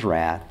of his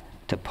wrath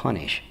to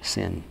punish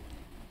sin.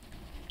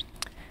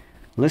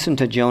 Listen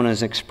to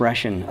Jonah's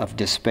expression of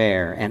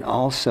despair and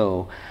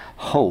also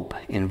hope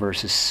in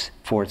verses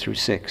 4 through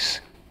 6.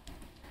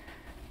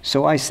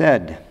 So I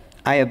said,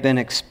 I have been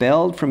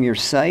expelled from your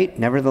sight.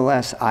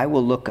 Nevertheless, I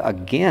will look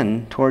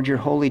again toward your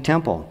holy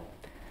temple.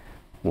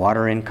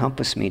 Water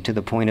encompassed me to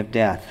the point of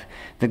death.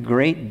 The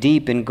great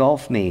deep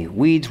engulfed me.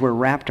 Weeds were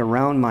wrapped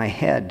around my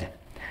head.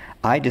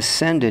 I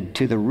descended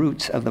to the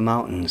roots of the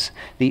mountains.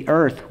 The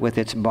earth with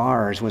its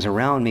bars was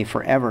around me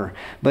forever.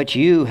 But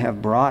you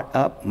have brought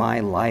up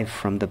my life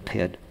from the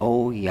pit,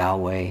 O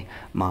Yahweh,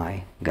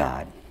 my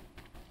God.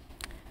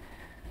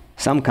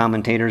 Some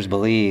commentators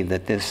believe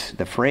that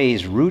the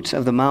phrase roots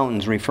of the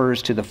mountains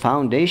refers to the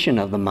foundation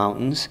of the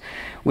mountains,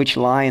 which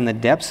lie in the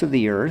depths of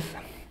the earth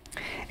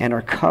and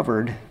are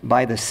covered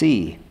by the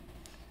sea.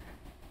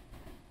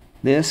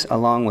 This,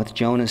 along with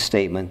Jonah's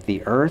statement,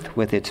 the earth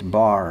with its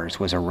bars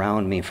was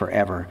around me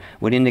forever,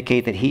 would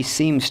indicate that he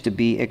seems to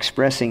be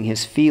expressing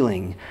his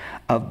feeling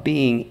of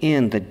being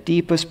in the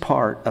deepest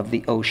part of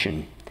the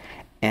ocean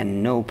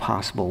and no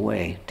possible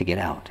way to get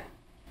out.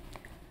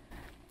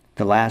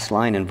 The last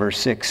line in verse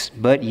 6,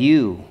 but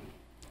you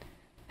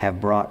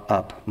have brought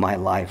up my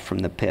life from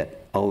the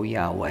pit, O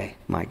Yahweh,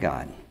 my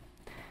God.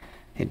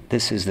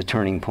 This is the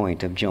turning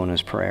point of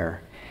Jonah's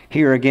prayer.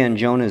 Here again,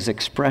 Jonah is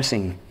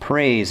expressing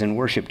praise and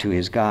worship to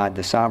his God,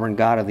 the sovereign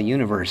God of the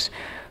universe,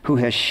 who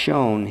has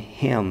shown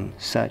him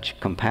such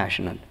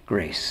compassionate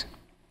grace.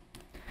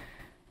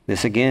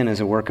 This again is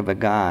a work of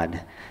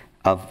God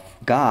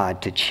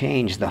to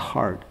change the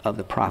heart of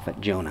the prophet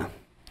Jonah.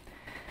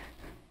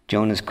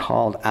 Jonah's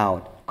called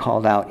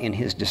out in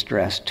his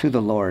distress to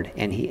the Lord,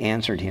 and he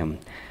answered him.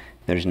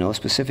 There's no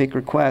specific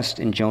request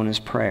in Jonah's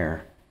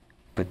prayer,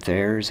 but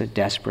there's a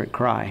desperate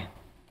cry.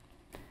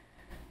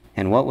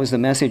 And what was the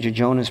message of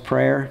Jonah's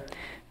prayer?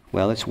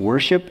 Well, it's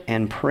worship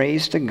and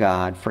praise to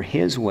God for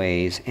his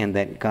ways and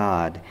that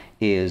God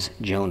is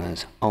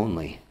Jonah's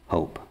only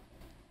hope.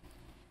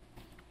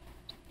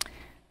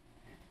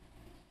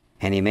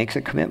 And he makes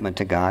a commitment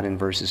to God in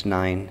verses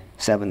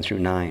 7 through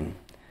 9.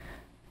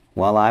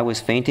 While I was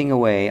fainting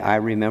away, I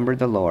remembered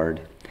the Lord,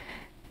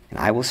 and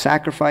I will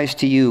sacrifice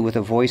to you with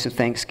a voice of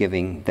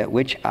thanksgiving, that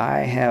which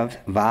I have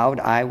vowed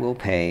I will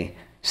pay.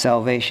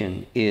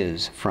 Salvation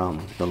is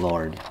from the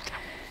Lord.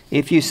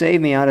 If you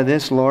save me out of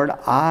this, Lord,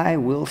 I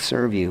will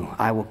serve you.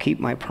 I will keep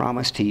my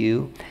promise to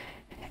you.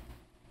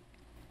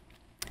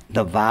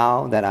 the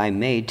vow that I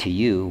made to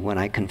you when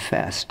I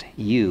confessed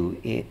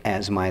you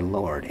as my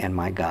Lord and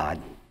my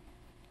God.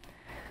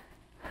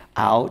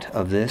 Out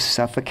of this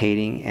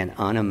suffocating and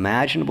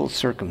unimaginable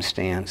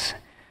circumstance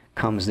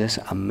comes this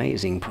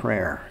amazing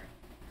prayer.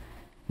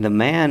 The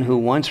man who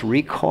once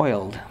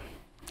recoiled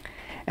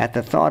at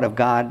the thought of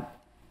God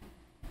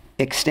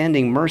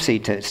extending mercy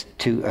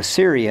to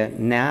Assyria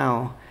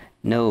now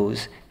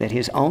knows that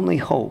his only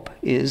hope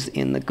is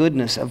in the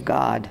goodness of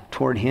God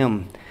toward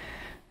him.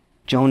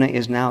 Jonah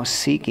is now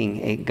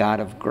seeking a God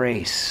of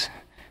grace,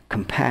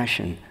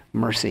 compassion,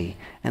 mercy,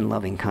 and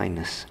loving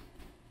kindness.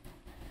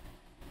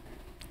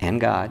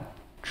 And God,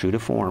 true to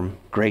form,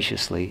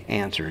 graciously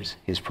answers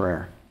his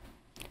prayer.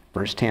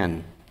 Verse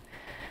 10,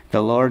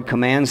 the Lord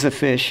commands the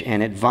fish,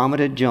 and it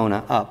vomited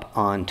Jonah up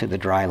onto the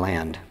dry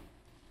land.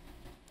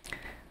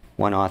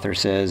 One author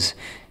says,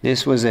 there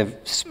was a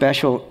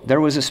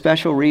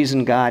special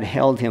reason God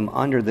held him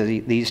under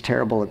this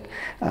terrible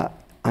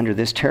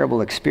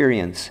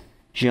experience.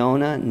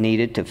 Jonah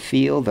needed to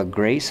feel the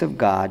grace of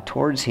God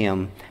towards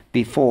him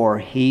before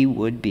he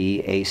would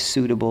be a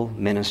suitable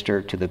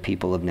minister to the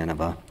people of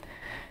Nineveh.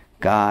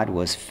 God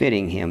was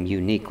fitting him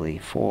uniquely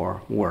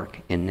for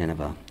work in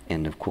Nineveh.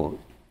 End of quote.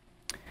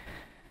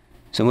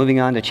 So moving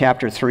on to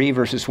chapter 3,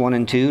 verses 1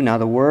 and 2. Now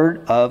the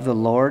word of the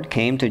Lord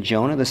came to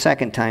Jonah the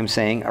second time,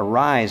 saying,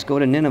 Arise, go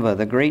to Nineveh,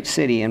 the great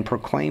city, and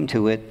proclaim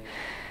to it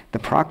the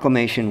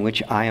proclamation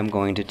which I am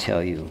going to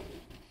tell you.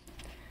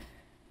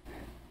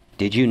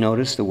 Did you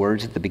notice the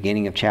words at the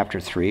beginning of chapter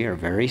 3 are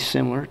very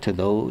similar to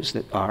those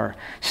that are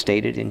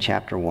stated in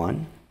chapter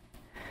 1?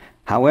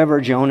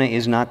 However, Jonah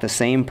is not the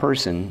same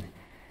person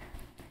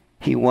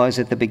he was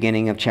at the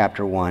beginning of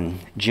chapter 1.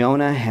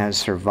 Jonah has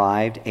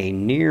survived a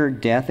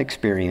near-death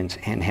experience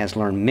and has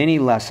learned many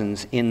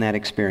lessons in that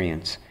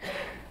experience.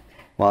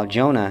 While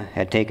Jonah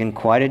had taken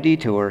quite a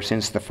detour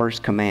since the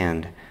first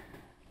command,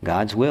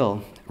 God's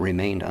will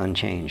remained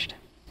unchanged.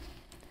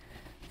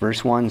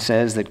 Verse 1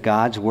 says that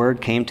God's word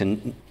came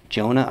to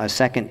Jonah a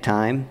second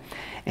time,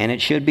 and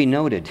it should be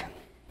noted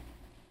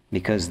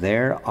because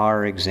there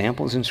are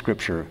examples in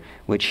Scripture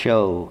which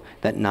show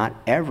that not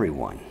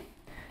everyone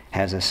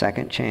has a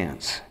second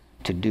chance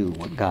to do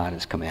what God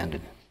has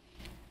commanded.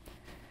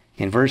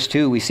 In verse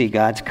 2, we see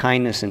God's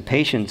kindness and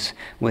patience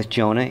with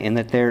Jonah in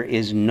that there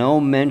is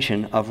no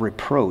mention of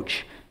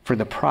reproach for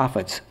the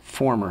prophet's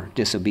former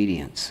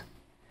disobedience.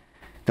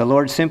 The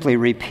Lord simply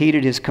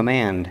repeated his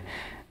command.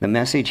 The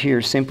message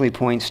here simply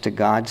points to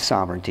God's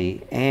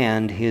sovereignty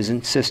and his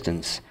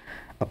insistence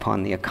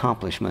upon the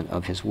accomplishment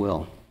of his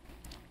will.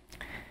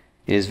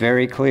 It is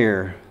very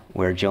clear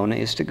where Jonah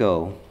is to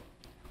go,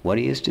 what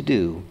he is to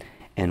do,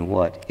 and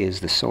what is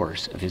the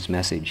source of his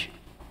message.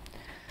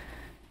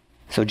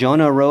 So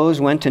Jonah arose,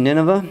 went to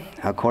Nineveh,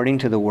 according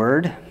to the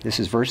word. This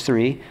is verse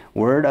 3,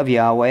 word of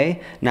Yahweh.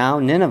 Now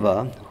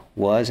Nineveh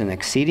was an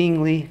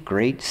exceedingly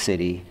great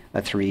city,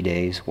 a 3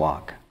 days'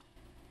 walk.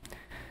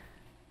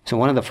 So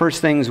one of the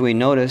first things we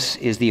notice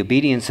is the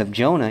obedience of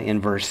Jonah in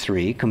verse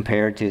 3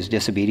 compared to his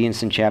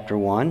disobedience in chapter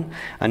 1.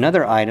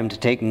 Another item to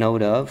take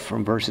note of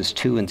from verses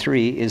 2 and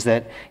 3 is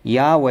that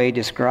Yahweh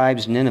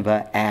describes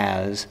Nineveh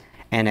as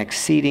an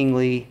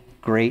exceedingly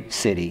great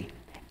city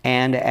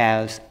and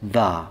as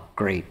the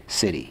great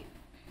city.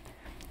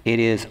 It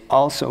is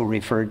also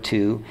referred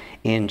to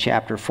in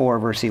chapter 4,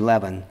 verse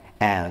 11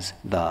 as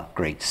the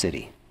great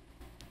city.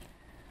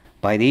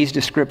 By these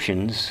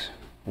descriptions,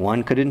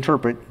 one could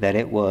interpret that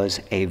it was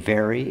a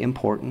very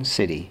important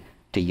city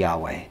to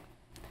Yahweh.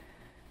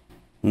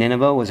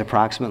 Nineveh was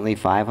approximately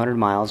 500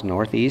 miles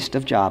northeast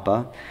of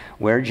Joppa,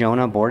 where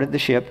Jonah boarded the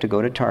ship to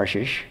go to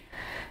Tarshish.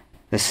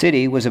 The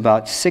city was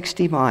about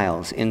 60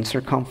 miles in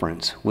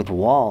circumference, with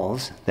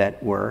walls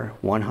that were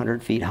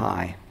 100 feet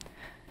high.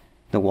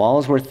 The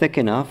walls were thick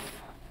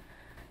enough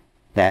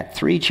that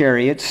 3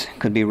 chariots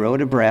could be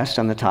rowed abreast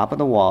on the top of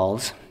the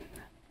walls.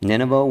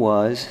 Nineveh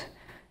was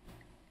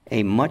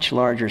a much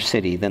larger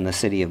city than the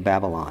city of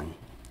Babylon,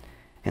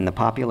 and the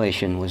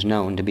population was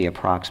known to be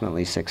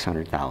approximately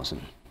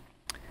 600,000.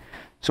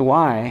 So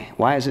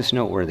why is this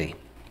noteworthy?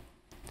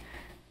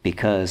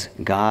 Because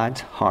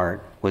God's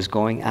heart was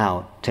going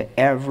out to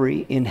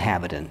every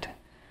inhabitant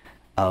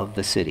of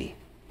the city.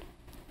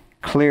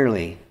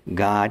 Clearly,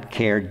 God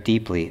cared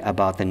deeply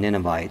about the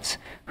Ninevites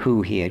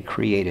who he had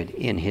created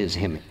in his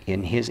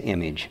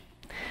image.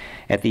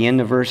 At the end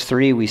of verse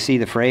 3, we see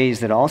the phrase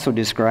that also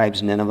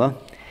describes Nineveh,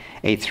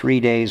 a 3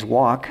 days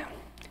walk.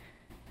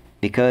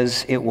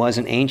 Because it was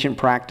an ancient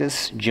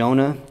practice,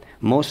 Jonah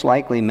most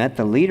likely met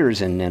the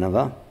leaders in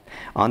Nineveh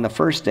on the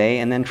first day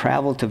and then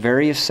traveled to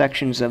various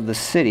sections of the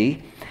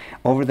city.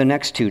 Over the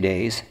next 2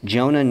 days,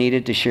 Jonah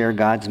needed to share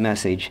God's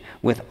message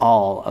with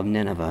all of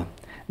Nineveh.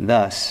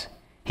 Thus,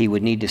 he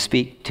would need to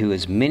speak to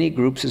as many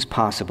groups as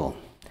possible.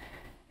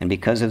 And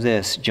because of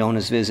this,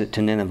 Jonah's visit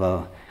to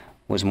Nineveh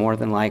was more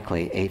than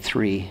likely a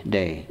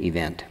 3-day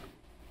event.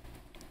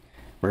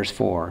 Verse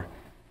 4,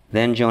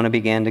 then Jonah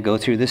began to go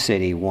through the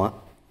city,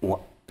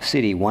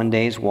 1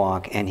 day's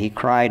walk, and he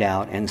cried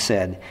out and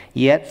said,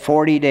 Yet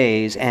 40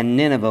 days, and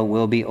Nineveh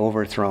will be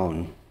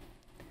overthrown.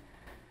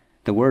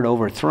 The word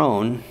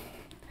overthrown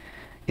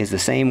is the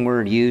same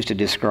word used to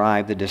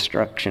describe the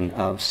destruction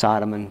of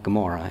Sodom and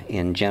Gomorrah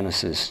in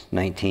Genesis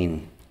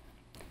 19.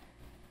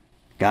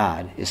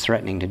 God is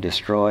threatening to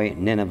destroy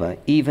Nineveh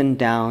even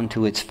down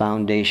to its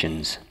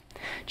foundations,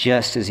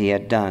 just as he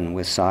had done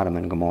with Sodom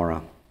and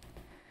Gomorrah.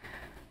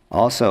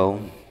 Also,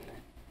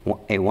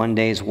 a 1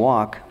 day's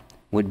walk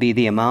would be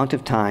the amount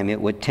of time it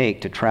would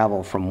take to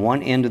travel from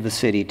one end of the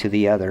city to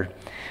the other,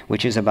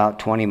 which is about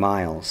 20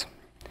 miles.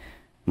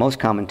 Most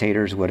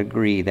commentators would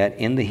agree that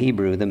in the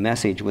Hebrew, the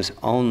message was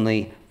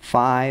only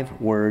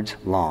 5 words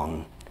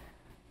long.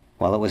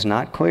 While it was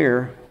not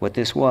clear what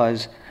this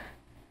was,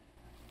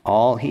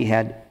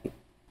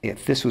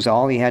 if this was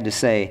all he had to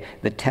say,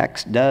 the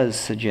text does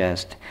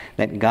suggest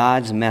that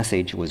God's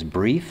message was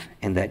brief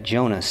and that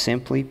Jonah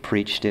simply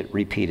preached it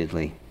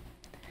repeatedly.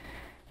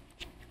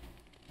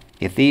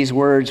 If these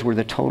words were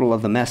the total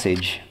of the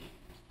message,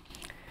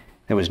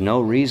 there was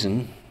no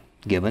reason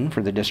given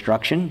for the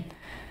destruction,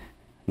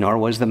 nor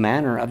was the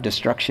manner of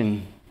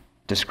destruction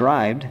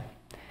described,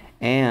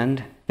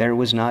 and there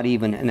was not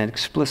even an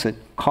explicit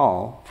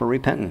call for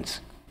repentance.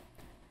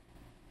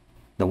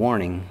 The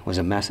warning was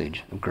a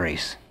message of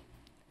grace.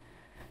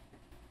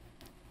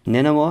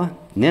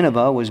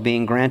 Nineveh was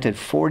being granted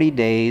 40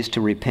 days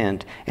to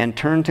repent and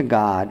turn to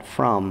God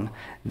from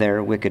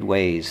their wicked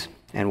ways.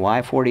 And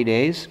why 40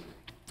 days?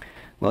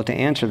 Well, to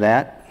answer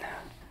that,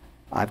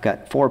 I've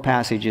got 4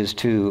 passages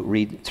to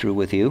read through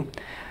with you.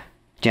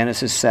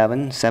 Genesis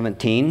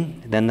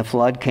 7:17, then the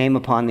flood came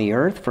upon the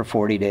earth for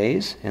 40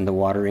 days, and the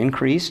water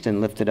increased and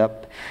lifted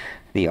up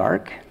the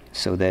ark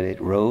so that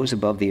it rose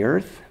above the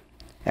earth.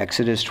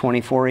 Exodus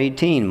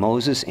 24:18,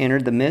 Moses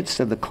entered the midst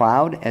of the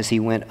cloud as he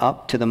went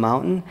up to the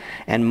mountain,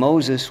 and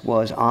Moses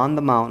was on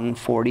the mountain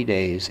 40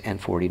 days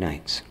and 40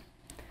 nights.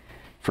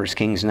 1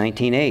 Kings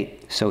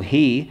 19:8, so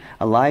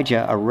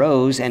Elijah,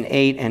 arose and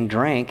ate and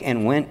drank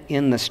and went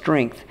in the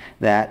strength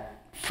that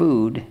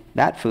food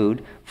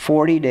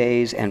 40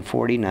 days and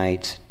 40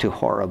 nights to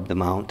Horeb, the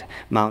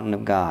mountain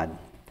of God.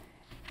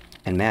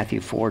 And Matthew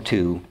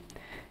 4:2,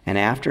 and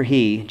after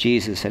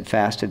Jesus, had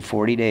fasted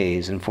 40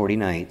 days and 40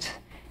 nights,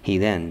 he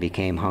then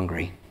became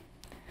hungry.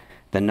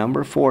 The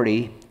number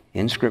 40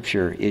 in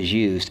Scripture is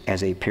used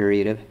as a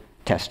period of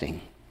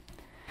testing.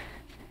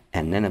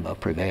 And Nineveh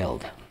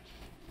prevailed.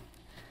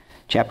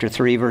 Chapter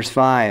 3, verse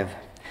 5,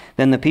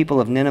 then the people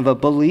of Nineveh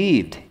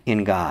believed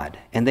in God,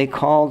 and they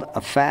called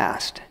a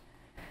fast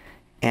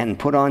and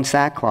put on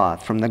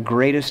sackcloth from the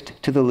greatest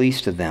to the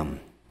least of them.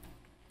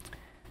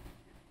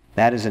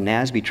 That is a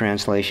NASB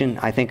translation.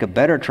 I think a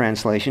better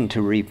translation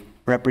to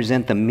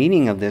represent the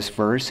meaning of this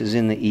verse is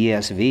in the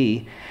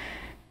ESV.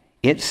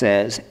 It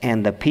says,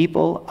 and the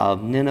people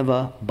of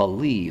Nineveh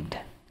believed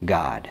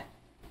God.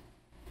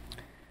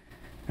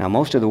 Now,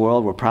 most of the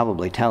world will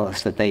probably tell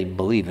us that they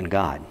believe in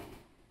God,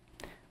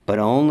 but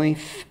only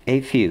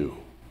a few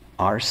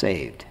are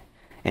saved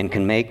and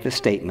can make the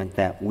statement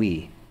that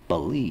we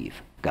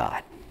believe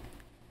God.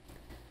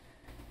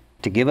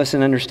 To give us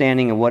an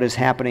understanding of what is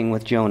happening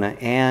with Jonah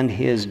and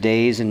his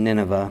days in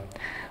Nineveh,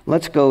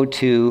 let's go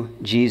to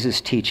Jesus'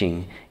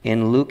 teaching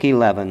in Luke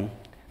 11,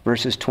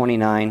 verses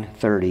 29,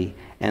 30,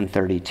 and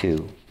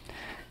 32.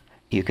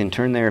 You can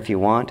turn there if you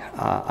want.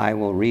 I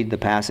will read the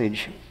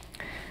passage.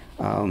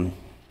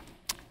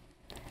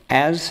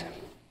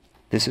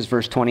 This is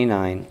verse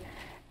 29,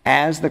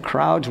 as the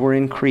crowds were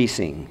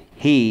increasing,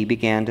 he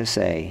began to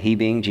say, he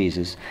being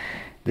Jesus,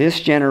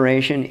 this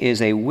generation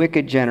is a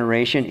wicked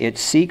generation. It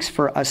seeks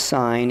for a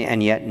sign,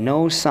 and yet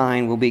no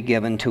sign will be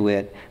given to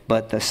it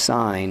but the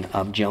sign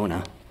of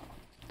Jonah.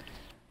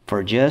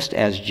 For just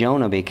as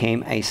Jonah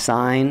became a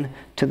sign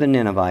to the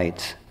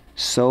Ninevites,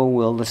 so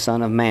will the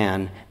Son of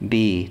Man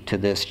be to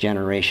this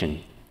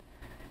generation.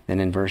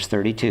 Then in verse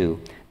 32,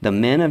 the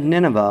men of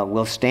Nineveh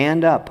will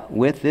stand up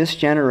with this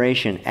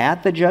generation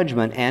at the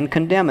judgment and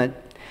condemn it,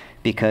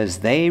 because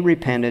they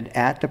repented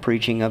at the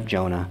preaching of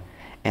Jonah,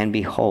 and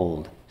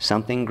behold,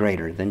 something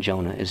greater than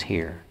Jonah is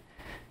here.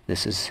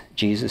 This is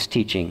Jesus'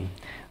 teaching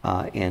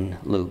in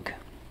Luke.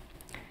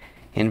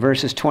 In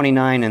verses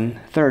 29 and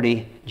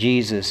 30,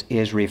 Jesus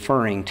is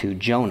referring to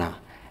Jonah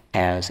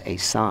as a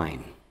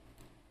sign.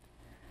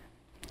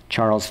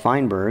 Charles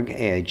Feinberg,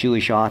 a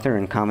Jewish author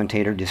and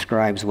commentator,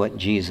 describes what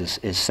Jesus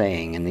is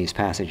saying in these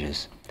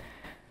passages.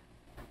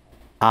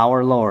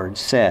 Our Lord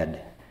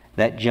said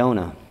that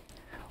Jonah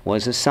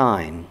was a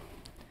sign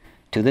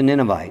to the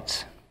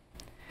Ninevites.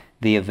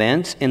 The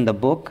events in the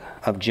book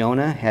of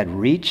Jonah had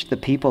reached the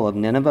people of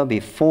Nineveh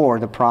before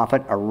the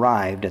prophet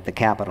arrived at the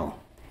capital.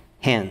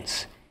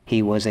 Hence,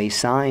 he was a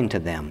sign to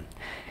them.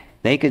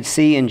 They could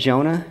see in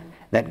Jonah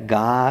that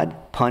God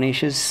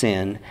punishes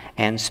sin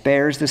and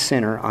spares the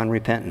sinner on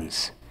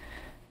repentance.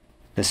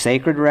 The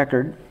sacred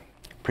record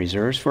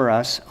preserves for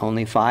us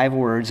only 5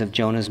 words of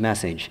Jonah's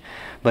message,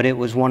 but it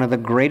was one of the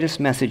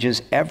greatest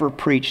messages ever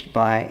preached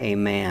by a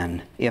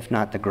man, if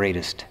not the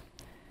greatest.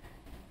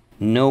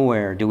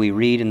 Nowhere do we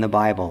read in the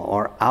Bible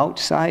or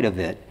outside of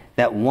it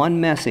that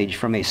one message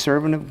from a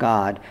servant of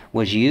God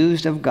was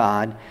used of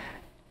God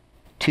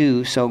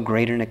to so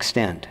great an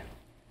extent.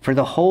 For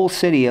the whole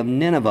city of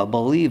Nineveh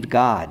believed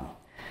God.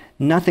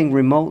 Nothing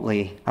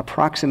remotely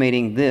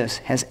approximating this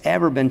has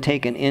ever been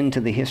taken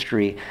into the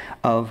history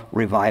of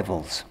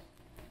revivals.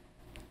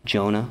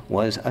 Jonah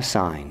was a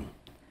sign,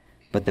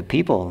 but the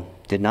people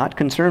did not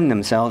concern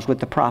themselves with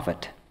the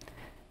prophet.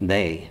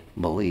 They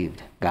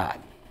believed God.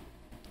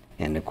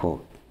 End of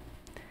quote.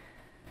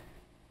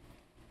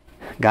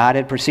 God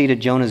had preceded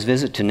Jonah's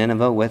visit to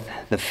Nineveh with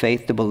the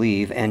faith to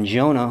believe, and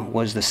Jonah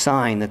was the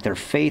sign that their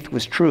faith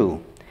was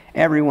true.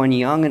 Everyone,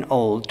 young and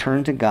old,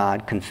 turned to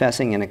God,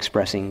 confessing and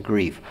expressing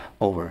grief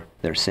over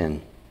their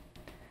sin.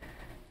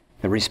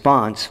 The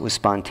response was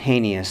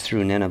spontaneous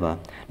through Nineveh.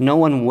 No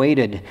one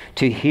waited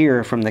to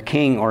hear from the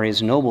king or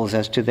his nobles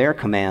as to their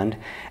command.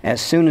 As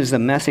soon as the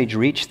message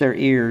reached their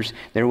ears,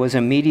 there was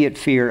immediate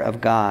fear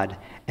of God,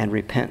 and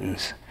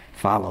repentance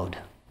followed.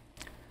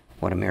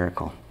 What a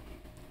miracle.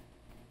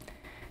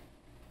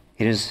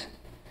 It is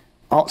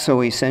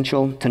also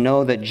essential to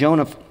know that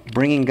Jonah,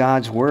 bringing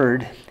God's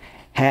word,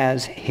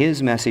 has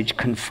his message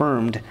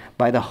confirmed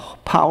by the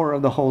power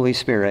of the Holy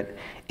Spirit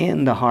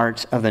in the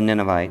hearts of the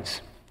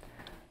Ninevites.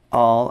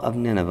 All of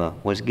Nineveh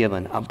was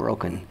given a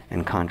broken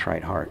and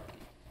contrite heart.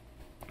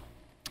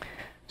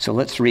 So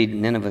let's read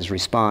Nineveh's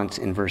response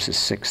in verses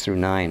 6 through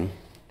 9.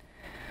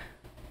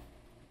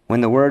 When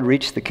the word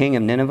reached the king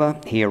of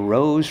Nineveh, he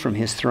arose from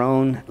his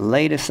throne,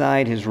 laid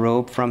aside his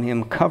robe from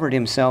him, covered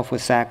himself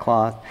with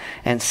sackcloth,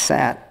 and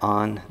sat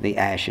on the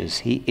ashes.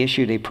 He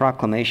issued a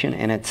proclamation,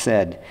 and it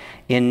said,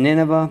 "In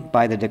Nineveh,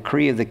 by the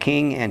decree of the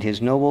king and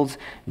his nobles,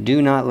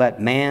 do not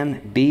let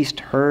man,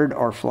 beast, herd,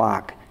 or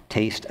flock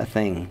taste a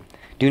thing.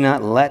 Do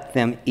not let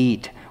them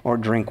eat or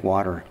drink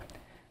water.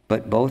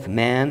 But both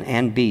man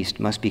and beast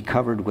must be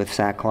covered with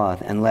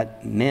sackcloth, and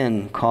let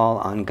men call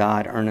on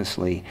God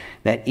earnestly,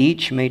 that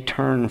each may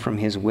turn from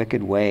his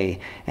wicked way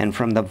and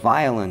from the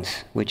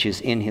violence which is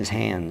in his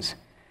hands.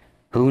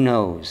 Who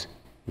knows?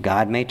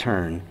 God may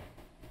turn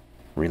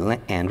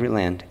and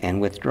relent and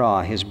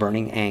withdraw his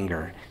burning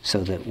anger,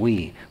 so that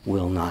we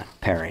will not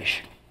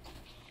perish."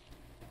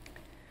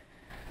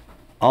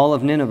 All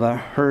of Nineveh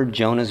heard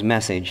Jonah's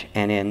message,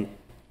 and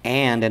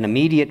an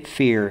immediate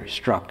fear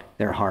struck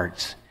their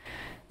hearts.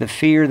 The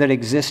fear that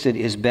existed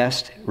is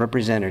best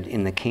represented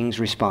in the king's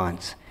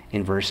response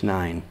in verse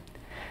 9.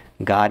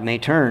 God may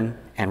turn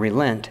and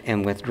relent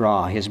and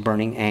withdraw his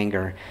burning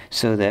anger,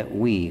 so that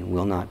we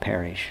will not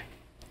perish.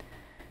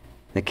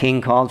 The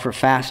king called for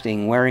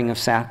fasting, wearing of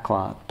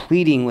sackcloth,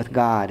 pleading with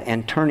God,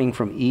 and turning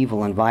from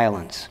evil and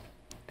violence.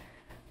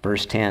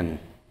 Verse 10.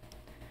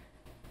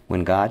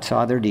 When God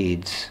saw their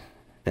deeds,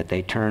 that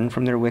they turned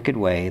from their wicked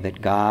way,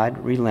 that God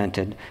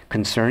relented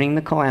concerning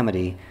the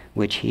calamity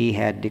which he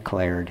had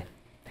declared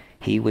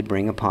he would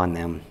bring upon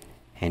them,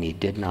 and he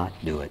did not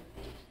do it.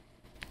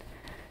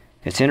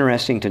 It's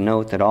interesting to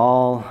note that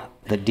all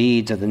the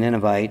deeds of the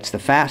Ninevites, the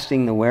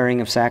fasting, the wearing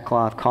of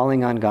sackcloth,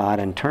 calling on God,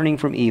 and turning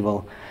from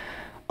evil,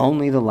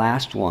 only the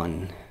last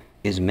one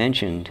is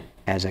mentioned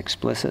as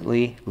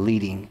explicitly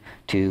leading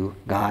to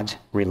God's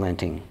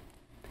relenting.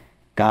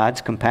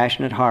 God's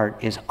compassionate heart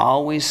is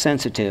always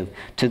sensitive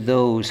to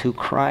those who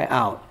cry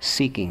out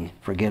seeking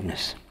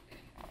forgiveness.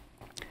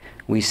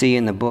 We see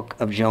in the book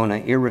of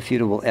Jonah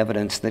irrefutable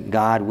evidence that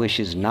God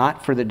wishes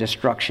not for the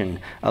destruction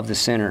of the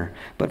sinner,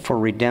 but for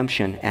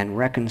redemption and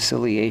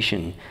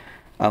reconciliation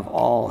of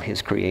all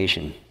his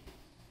creation.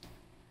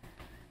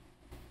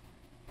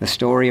 The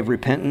story of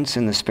repentance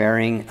and the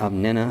sparing of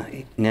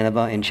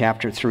Nineveh in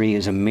chapter 3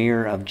 is a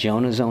mirror of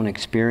Jonah's own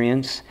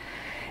experience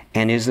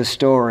and is the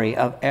story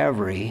of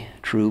every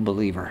true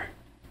believer.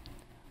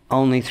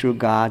 Only through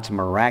God's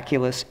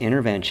miraculous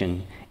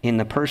intervention in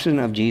the person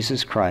of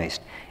Jesus Christ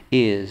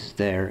is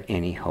there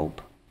any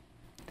hope.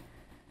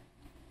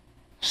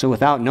 So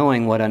without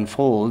knowing what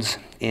unfolds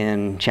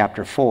in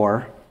chapter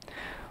 4,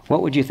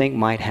 what would you think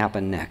might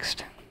happen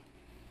next?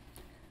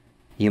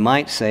 You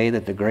might say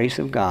that the grace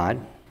of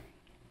God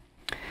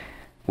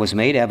was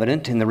made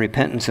evident in the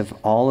repentance of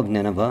all of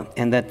Nineveh,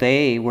 and that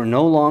they were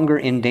no longer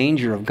in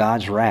danger of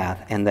God's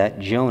wrath, and that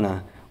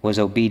Jonah was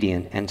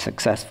obedient and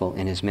successful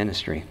in his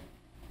ministry.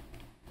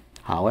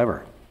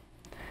 However,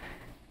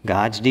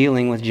 God's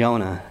dealing with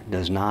Jonah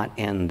does not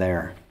end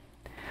there.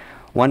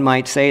 One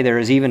might say there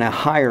is even a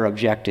higher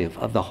objective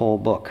of the whole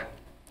book,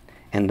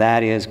 and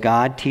that is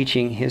God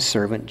teaching his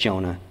servant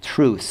Jonah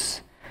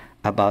truths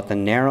about the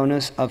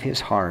narrowness of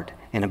his heart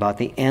and about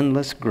the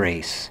endless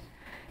grace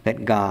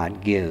that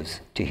God gives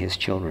to his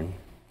children.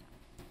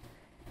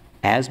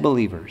 As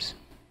believers,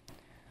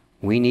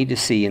 we need to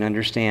see and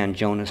understand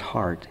Jonah's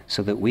heart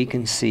so that we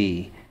can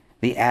see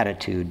the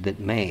attitude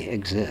that may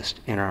exist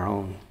in our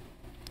own.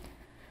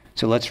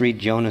 So let's read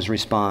Jonah's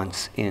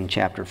response in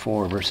chapter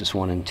 4, verses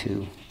 1 and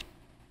 2.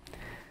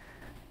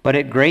 But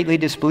it greatly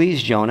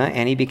displeased Jonah,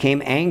 and he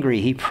became angry.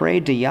 He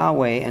prayed to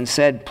Yahweh and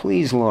said,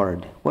 "Please,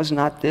 Lord, was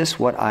not this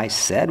what I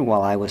said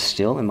while I was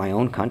still in my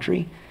own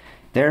country?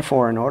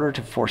 Therefore, in order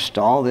to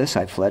forestall this,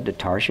 I fled to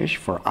Tarshish,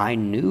 for I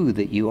knew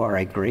that you are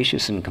a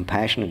gracious and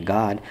compassionate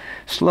God,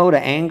 slow to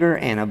anger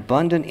and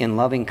abundant in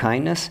loving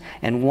kindness,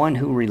 and one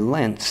who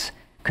relents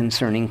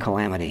concerning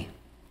calamity."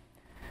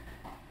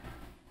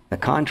 The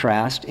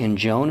contrast in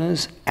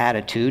Jonah's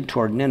attitude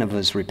toward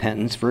Nineveh's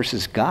repentance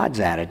versus God's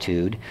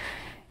attitude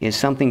is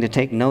something to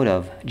take note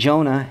of.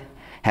 Jonah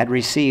had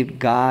received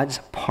God's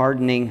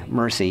pardoning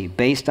mercy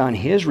based on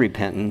his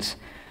repentance,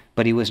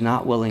 but he was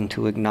not willing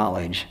to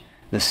acknowledge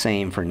the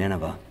same for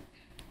Nineveh.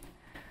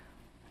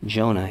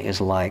 Jonah is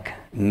like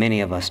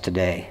many of us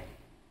today.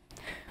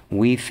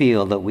 We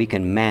feel that we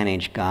can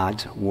manage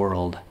God's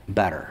world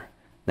better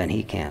than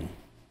he can.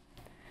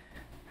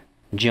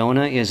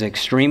 Jonah is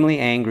extremely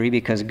angry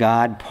because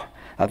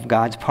of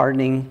God's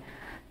pardoning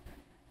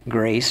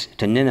grace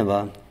to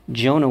Nineveh.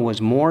 Jonah was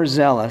more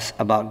zealous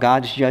about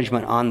God's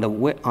judgment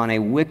on a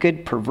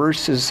wicked, perverse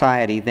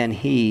society than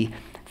he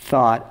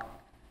thought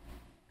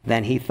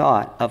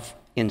of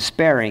in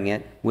sparing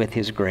it with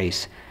his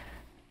grace.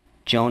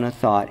 Jonah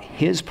thought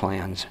his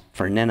plans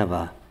for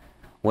Nineveh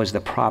was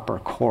the proper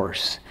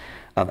course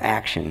of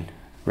action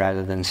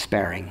rather than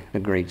sparing the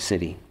great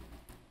city.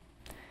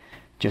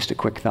 Just a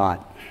quick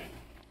thought.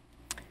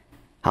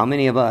 How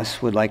many of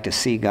us would like to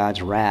see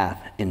God's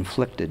wrath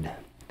inflicted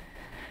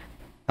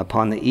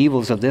upon the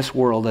evils of this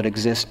world that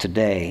exists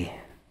today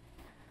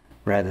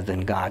rather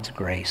than God's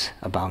grace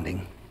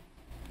abounding?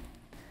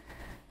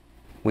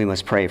 We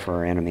must pray for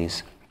our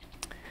enemies.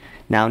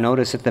 Now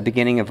notice at the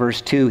beginning of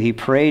verse 2, he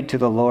prayed to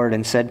the Lord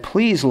and said,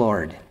 "Please,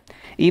 Lord."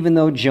 Even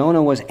though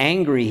Jonah was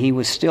angry, he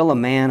was still a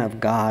man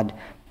of God,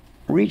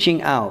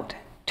 reaching out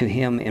to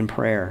him in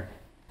prayer.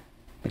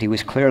 But he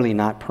was clearly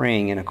not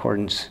praying in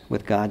accordance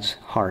with God's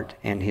heart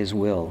and his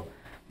will,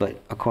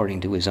 but according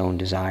to his own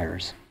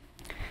desires.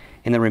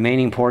 In the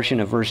remaining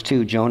portion of verse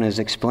 2, Jonah is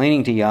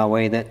explaining to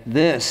Yahweh that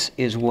this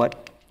is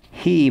what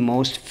he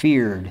most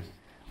feared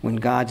when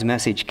God's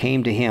message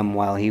came to him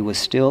while he was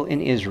still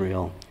in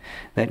Israel,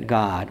 that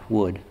God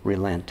would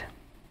relent.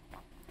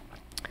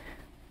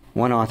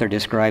 One author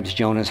describes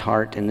Jonah's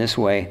heart in this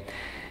way,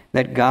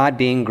 that God,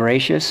 being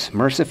gracious,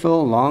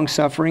 merciful,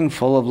 long-suffering,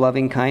 full of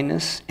loving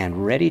kindness,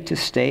 and ready to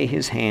stay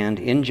his hand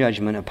in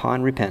judgment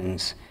upon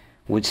repentance,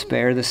 would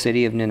spare the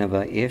city of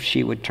Nineveh if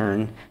she would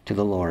turn to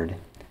the Lord.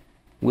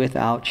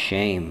 Without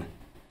shame,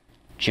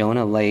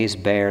 Jonah lays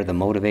bare the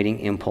motivating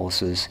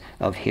impulses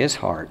of his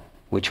heart,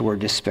 which were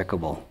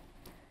despicable.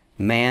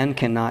 Man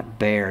cannot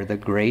bear the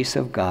grace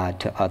of God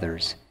to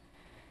others.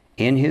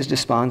 In his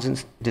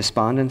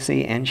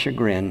despondency and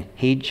chagrin,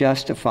 he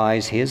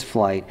justifies his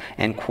flight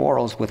and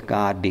quarrels with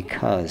God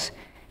because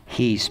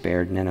he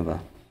spared Nineveh.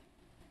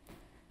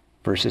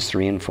 Verses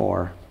 3 and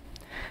 4.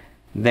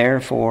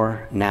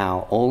 Therefore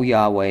now, O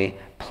Yahweh,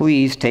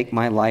 please take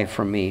my life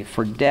from me,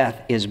 for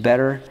death is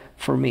better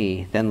for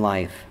me than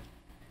life.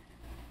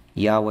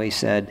 Yahweh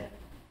said,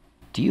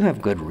 "Do you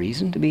have good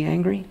reason to be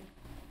angry?"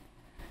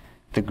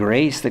 The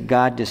grace that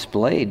God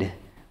displayed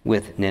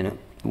with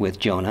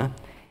Jonah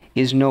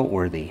is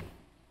noteworthy.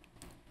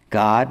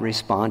 God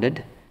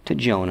responded to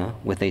Jonah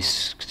with a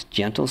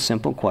gentle,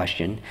 simple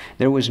question.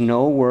 There was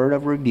no word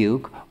of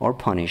rebuke or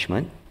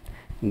punishment.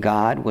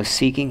 God was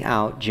seeking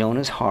out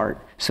Jonah's heart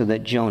so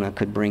that Jonah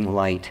could bring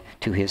light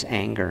to his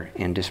anger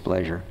and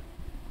displeasure.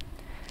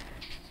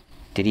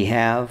 Did he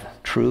have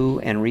true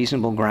and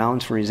reasonable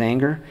grounds for his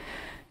anger?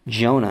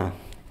 Jonah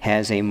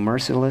has a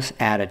merciless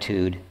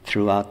attitude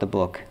throughout the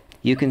book.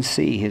 You can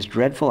see his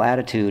dreadful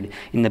attitude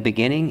in the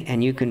beginning,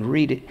 and you can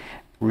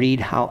read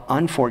how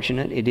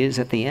unfortunate it is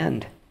at the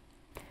end.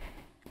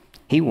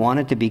 He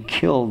wanted to be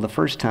killed the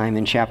first time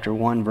in chapter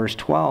 1, verse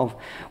 12,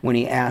 when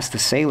he asked the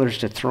sailors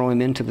to throw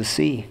him into the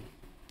sea.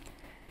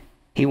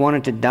 He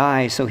wanted to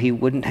die so he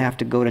wouldn't have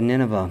to go to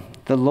Nineveh.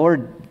 The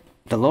Lord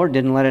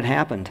didn't let it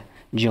happen.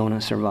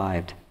 Jonah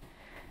survived.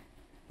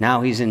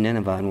 Now he's in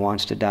Nineveh and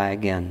wants to die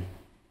again.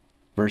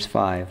 Verse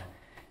 5.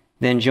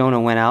 Then Jonah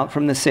went out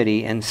from the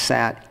city and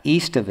sat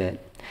east of it.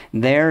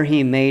 There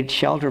he made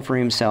shelter for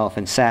himself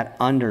and sat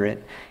under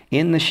it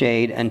in the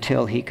shade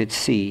until he could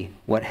see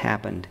what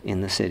happened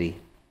in the city.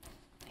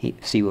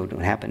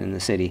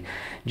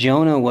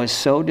 Jonah was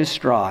so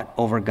distraught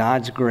over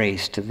God's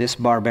grace to this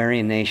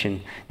barbarian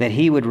nation that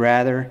he would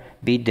rather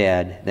be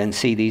dead than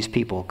see these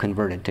people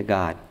converted to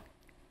God.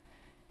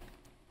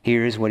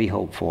 Here is what he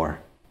hoped for: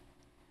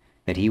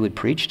 that he would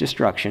preach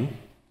destruction,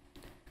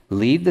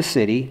 leave the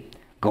city,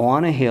 go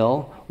on a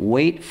hill,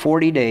 wait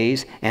 40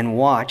 days, and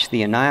watch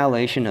the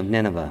annihilation of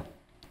Nineveh,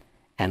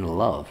 and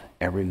love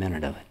every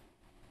minute of it.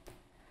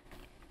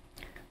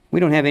 We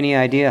don't have any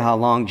idea how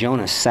long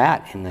Jonah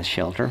sat in this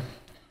shelter.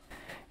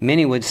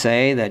 Many would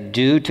say that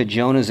due to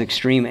Jonah's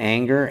extreme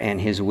anger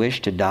and his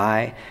wish to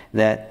die,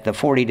 that the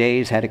 40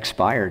 days had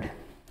expired.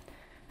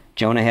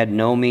 Jonah had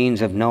no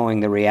means of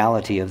knowing the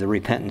reality of the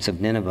repentance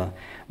of Nineveh,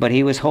 but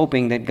he was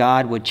hoping that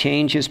God would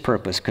change his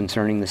purpose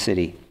concerning the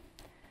city.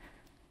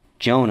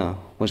 Jonah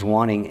was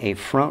wanting a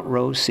front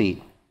row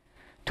seat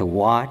to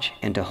watch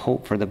and to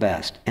hope for the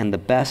best, and the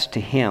best to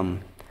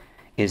him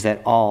is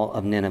that all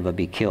of Nineveh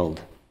be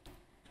killed.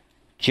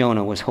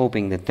 Jonah was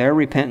hoping that their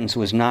repentance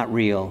was not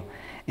real,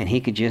 and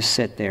he could just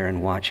sit there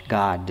and watch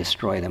God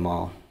destroy them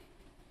all.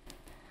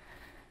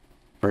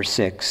 Verse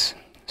 6.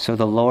 So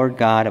the Lord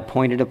God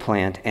appointed a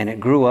plant, and it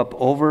grew up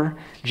over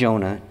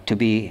Jonah to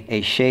be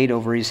a shade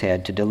over his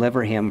head, to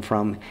deliver him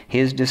from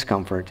his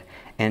discomfort.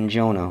 And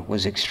Jonah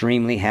was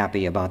extremely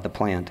happy about the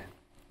plant.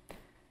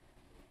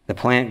 The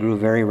plant grew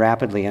very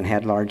rapidly and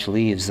had large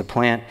leaves. The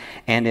plant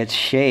and its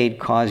shade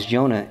caused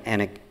Jonah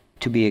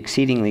to be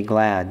exceedingly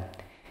glad.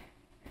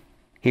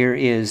 Here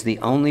is the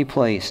only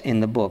place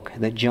in the book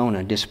that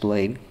Jonah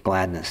displayed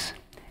gladness.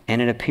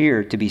 And it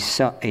appeared to be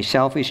a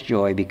selfish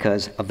joy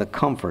because of the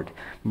comfort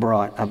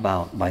brought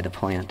about by the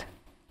plant.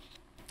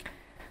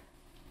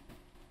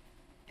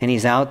 And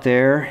he's out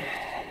there.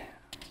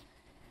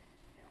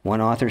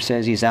 One author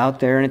says he's out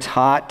there and it's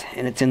hot,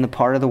 and it's in the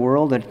part of the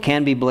world that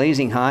can be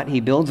blazing hot. He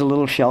builds a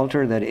little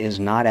shelter that is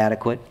not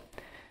adequate.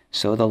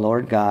 So the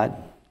Lord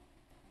God,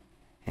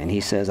 and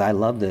he says, I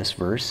love this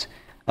verse,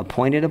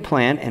 appointed a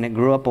plant, and it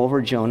grew up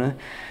over Jonah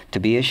to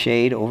be a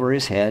shade over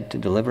his head, to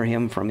deliver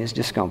him from his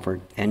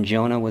discomfort. And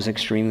Jonah was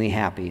extremely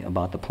happy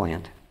about the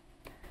plant.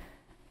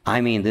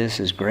 I mean, this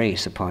is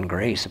grace upon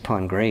grace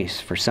upon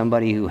grace for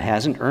somebody who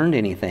hasn't earned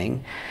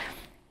anything.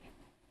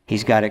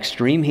 He's got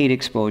extreme heat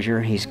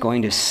exposure. He's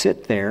going to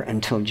sit there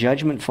until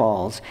judgment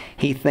falls.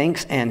 He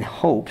thinks and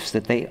hopes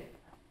that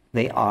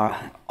they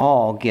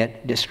all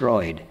get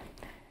destroyed.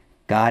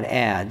 God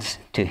adds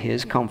to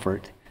his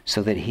comfort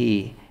so that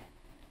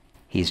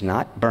he's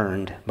not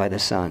burned by the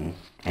sun,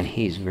 and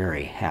he's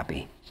very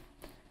happy.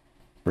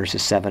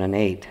 Verses 7 and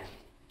 8.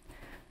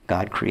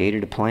 God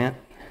created a plant,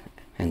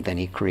 and then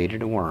he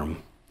created a worm.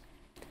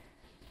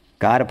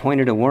 God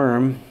appointed a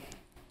worm,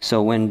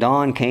 so when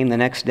dawn came the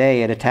next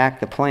day, it attacked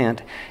the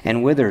plant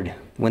and withered.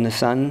 When the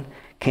sun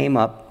came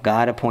up,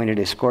 God appointed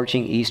a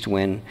scorching east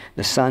wind.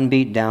 The sun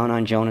beat down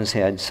on Jonah's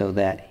head so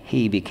that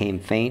he became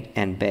faint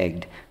and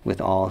begged with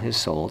all his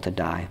soul to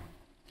die.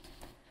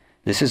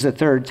 This is the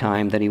third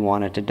time that he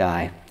wanted to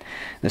die.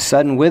 The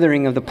sudden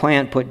withering of the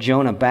plant put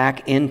Jonah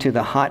back into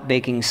the hot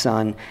baking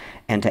sun,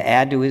 and to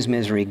add to his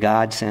misery,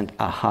 God sent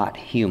a hot,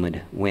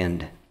 humid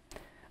wind.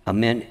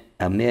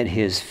 Amid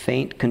his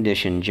faint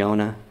condition,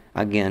 Jonah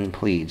again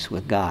pleads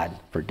with God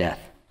for death.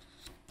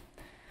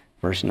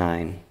 Verse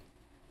 9.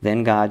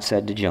 Then God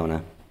said to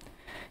Jonah,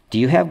 do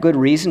you have good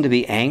reason to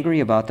be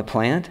angry about the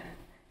plant?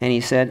 And he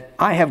said,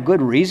 I have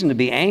good reason to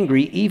be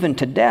angry, even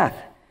to death.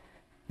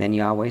 Then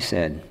Yahweh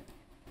said,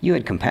 you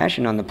had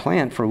compassion on the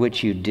plant for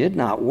which you did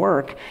not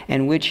work,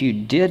 and which you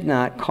did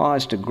not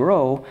cause to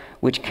grow,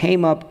 which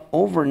came up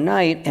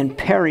overnight and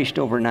perished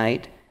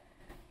overnight.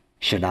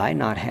 Should I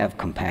not have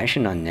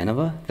compassion on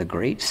Nineveh, the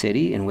great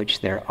city in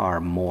which there are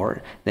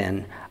more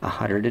than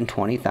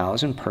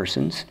 120,000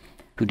 persons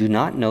who do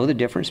not know the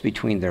difference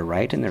between their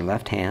right and their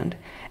left hand,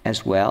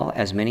 as well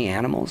as many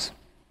animals?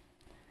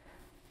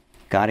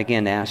 God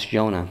again asked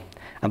Jonah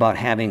about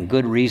having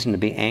good reason to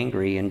be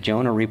angry, and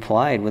Jonah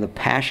replied with a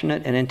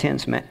passionate and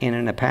intense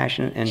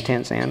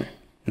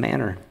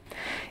manner.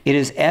 It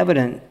is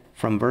evident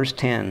from verse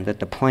 10 that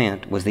the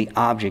plant was the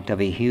object of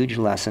a huge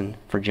lesson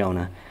for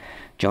Jonah.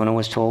 Jonah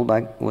was told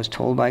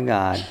by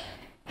God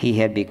he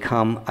had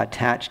become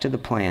attached to the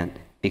plant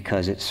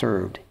because it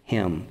served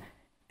him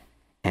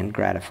and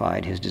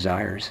gratified his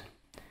desires.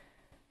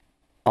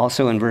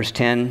 Also in verse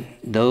 10,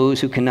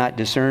 those who cannot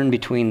discern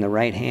between the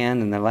right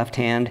hand and the left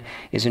hand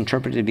is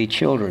interpreted to be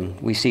children.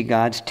 We see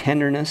God's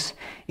tenderness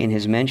in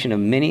his mention of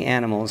many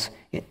animals.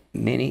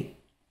 We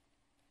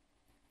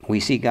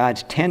see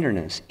God's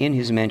tenderness in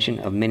his mention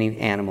of many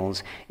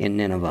animals in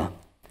Nineveh.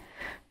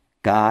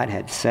 God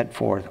had set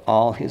forth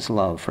all his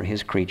love for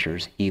his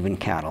creatures, even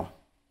cattle.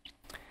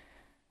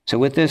 So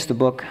with this, the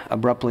book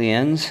abruptly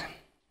ends.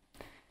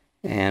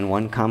 And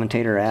one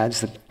commentator adds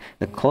that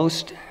the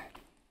close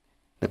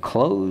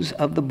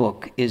of the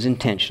book is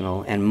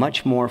intentional and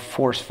much more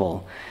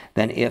forceful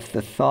than if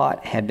the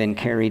thought had been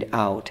carried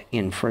out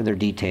in further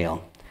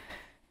detail.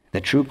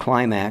 The true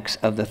climax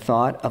of the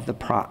thought of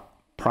the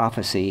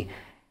prophecy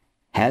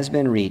has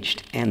been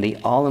reached, and the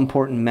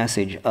all-important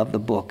message of the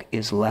book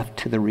is left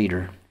to the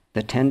reader.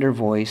 The tender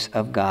voice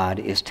of God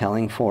is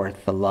telling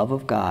forth the love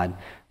of God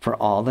for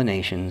all the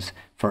nations,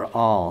 for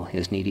all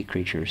his needy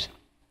creatures.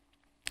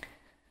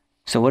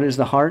 So what is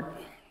the heart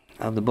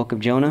of the book of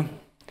Jonah?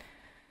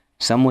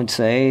 Some would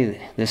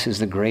say this is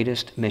the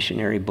greatest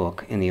missionary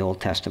book in the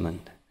Old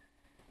Testament.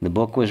 The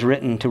book was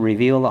written to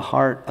reveal the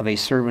heart of a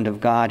servant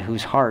of God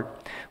whose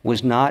heart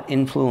was not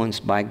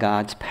influenced by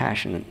God's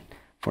passion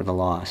for the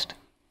lost.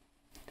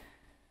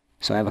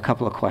 So I have a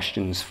couple of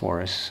questions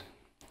for us.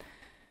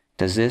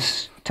 Does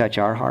this touch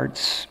our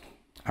hearts?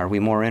 Are we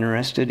more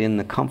interested in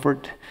the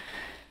comfort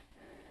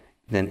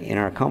than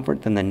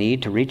the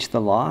need to reach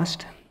the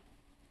lost?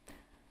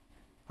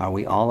 Are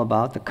we all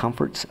about the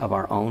comforts of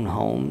our own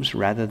homes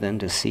rather than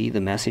to see the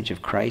message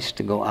of Christ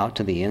to go out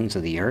to the ends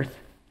of the earth?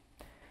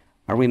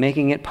 Are we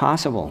making it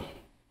possible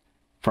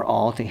for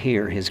all to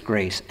hear his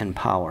grace and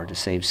power to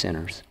save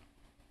sinners?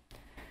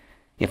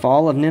 If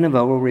all of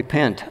Nineveh will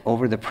repent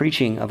over the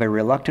preaching of a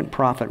reluctant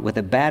prophet with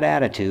a bad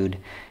attitude,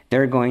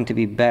 they're going to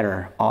be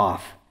better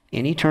off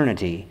in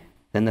eternity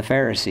than the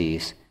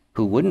Pharisees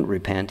who wouldn't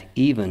repent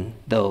even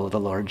though the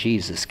Lord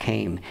Jesus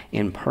came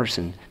in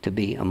person to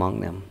be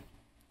among them.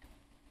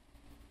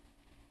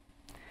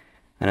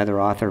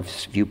 Another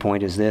author's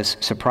viewpoint is this: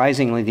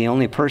 surprisingly, the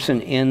only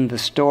person in the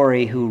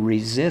story who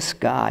resists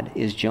God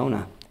is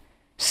Jonah.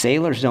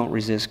 Sailors don't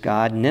resist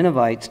God.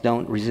 Ninevites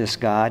don't resist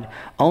God.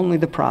 Only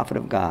the prophet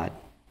of God.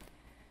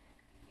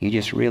 You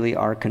just really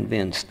are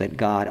convinced that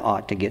God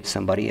ought to get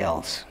somebody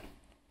else.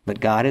 But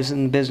God is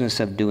in the business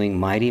of doing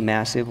mighty,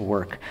 massive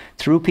work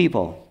through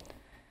people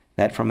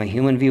that from a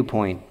human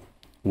viewpoint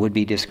would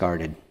be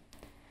discarded.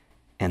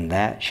 And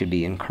that should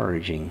be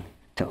encouraging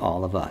to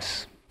all of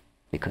us,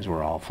 because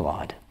we're all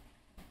flawed.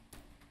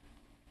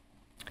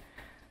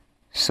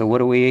 So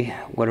what are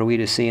we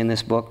to see in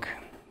this book?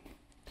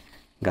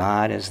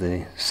 God as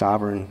the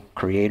sovereign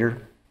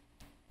creator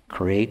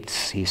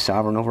creates. He's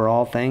sovereign over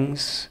all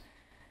things.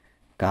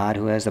 God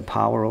who has the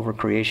power over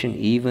creation.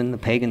 Even the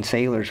pagan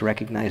sailors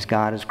recognize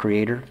God as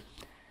creator.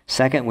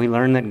 Second, we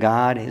learn that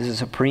God is a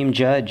supreme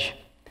judge.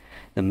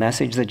 The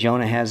message that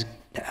Jonah has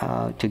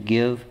to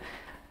give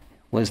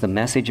was the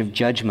message of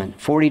judgment.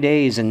 40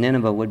 days and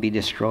Nineveh would be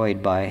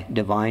destroyed by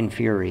divine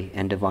fury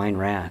and divine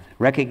wrath.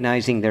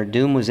 Recognizing their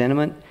doom was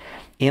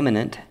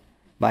imminent,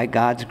 by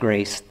God's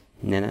grace,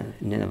 the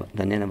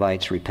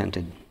Ninevites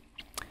repented.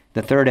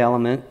 The third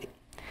element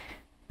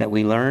that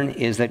we learn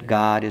is that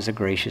God is a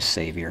gracious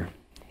Savior.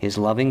 His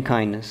loving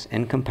kindness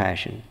and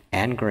compassion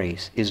and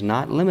grace is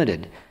not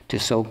limited to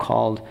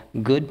so-called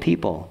good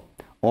people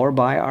or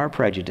by our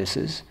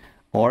prejudices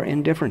or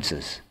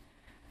indifferences,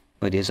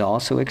 but is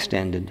also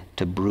extended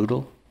to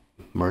brutal,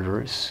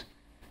 murderous,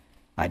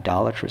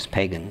 idolatrous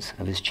pagans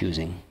of his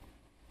choosing.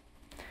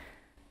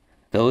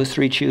 Those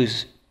three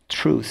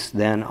truths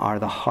then are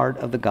the heart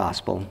of the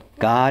gospel.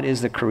 God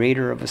is the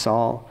creator of us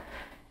all,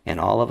 and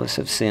all of us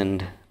have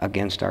sinned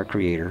against our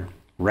Creator.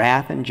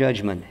 Wrath and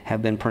judgment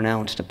have been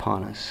pronounced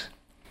upon us,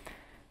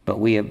 but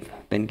we have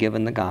been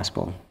given the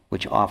gospel,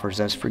 which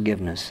offers us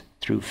forgiveness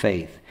through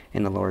faith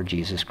in the Lord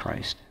Jesus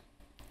Christ.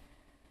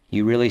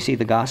 You really see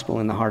the gospel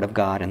in the heart of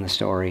God in the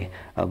story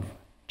of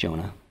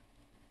Jonah.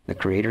 The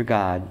Creator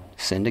God,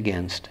 sinned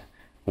against,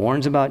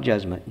 warns about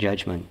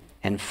judgment,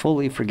 and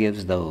fully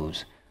forgives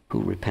those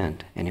who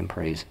repent and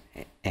embrace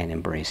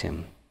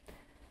him.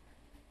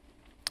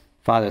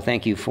 Father,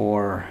 thank you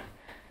for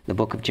the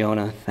book of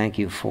Jonah. Thank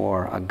you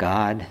for a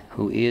God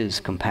who is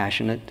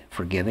compassionate,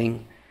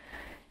 forgiving,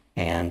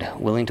 and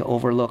willing to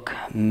overlook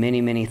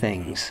many, many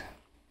things.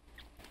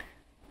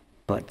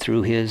 But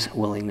through his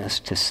willingness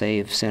to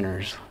save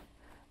sinners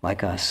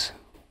like us,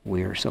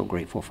 we are so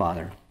grateful,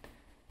 Father.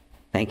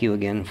 Thank you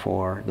again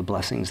for the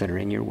blessings that are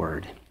in your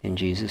word. In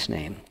Jesus'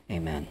 name,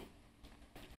 amen.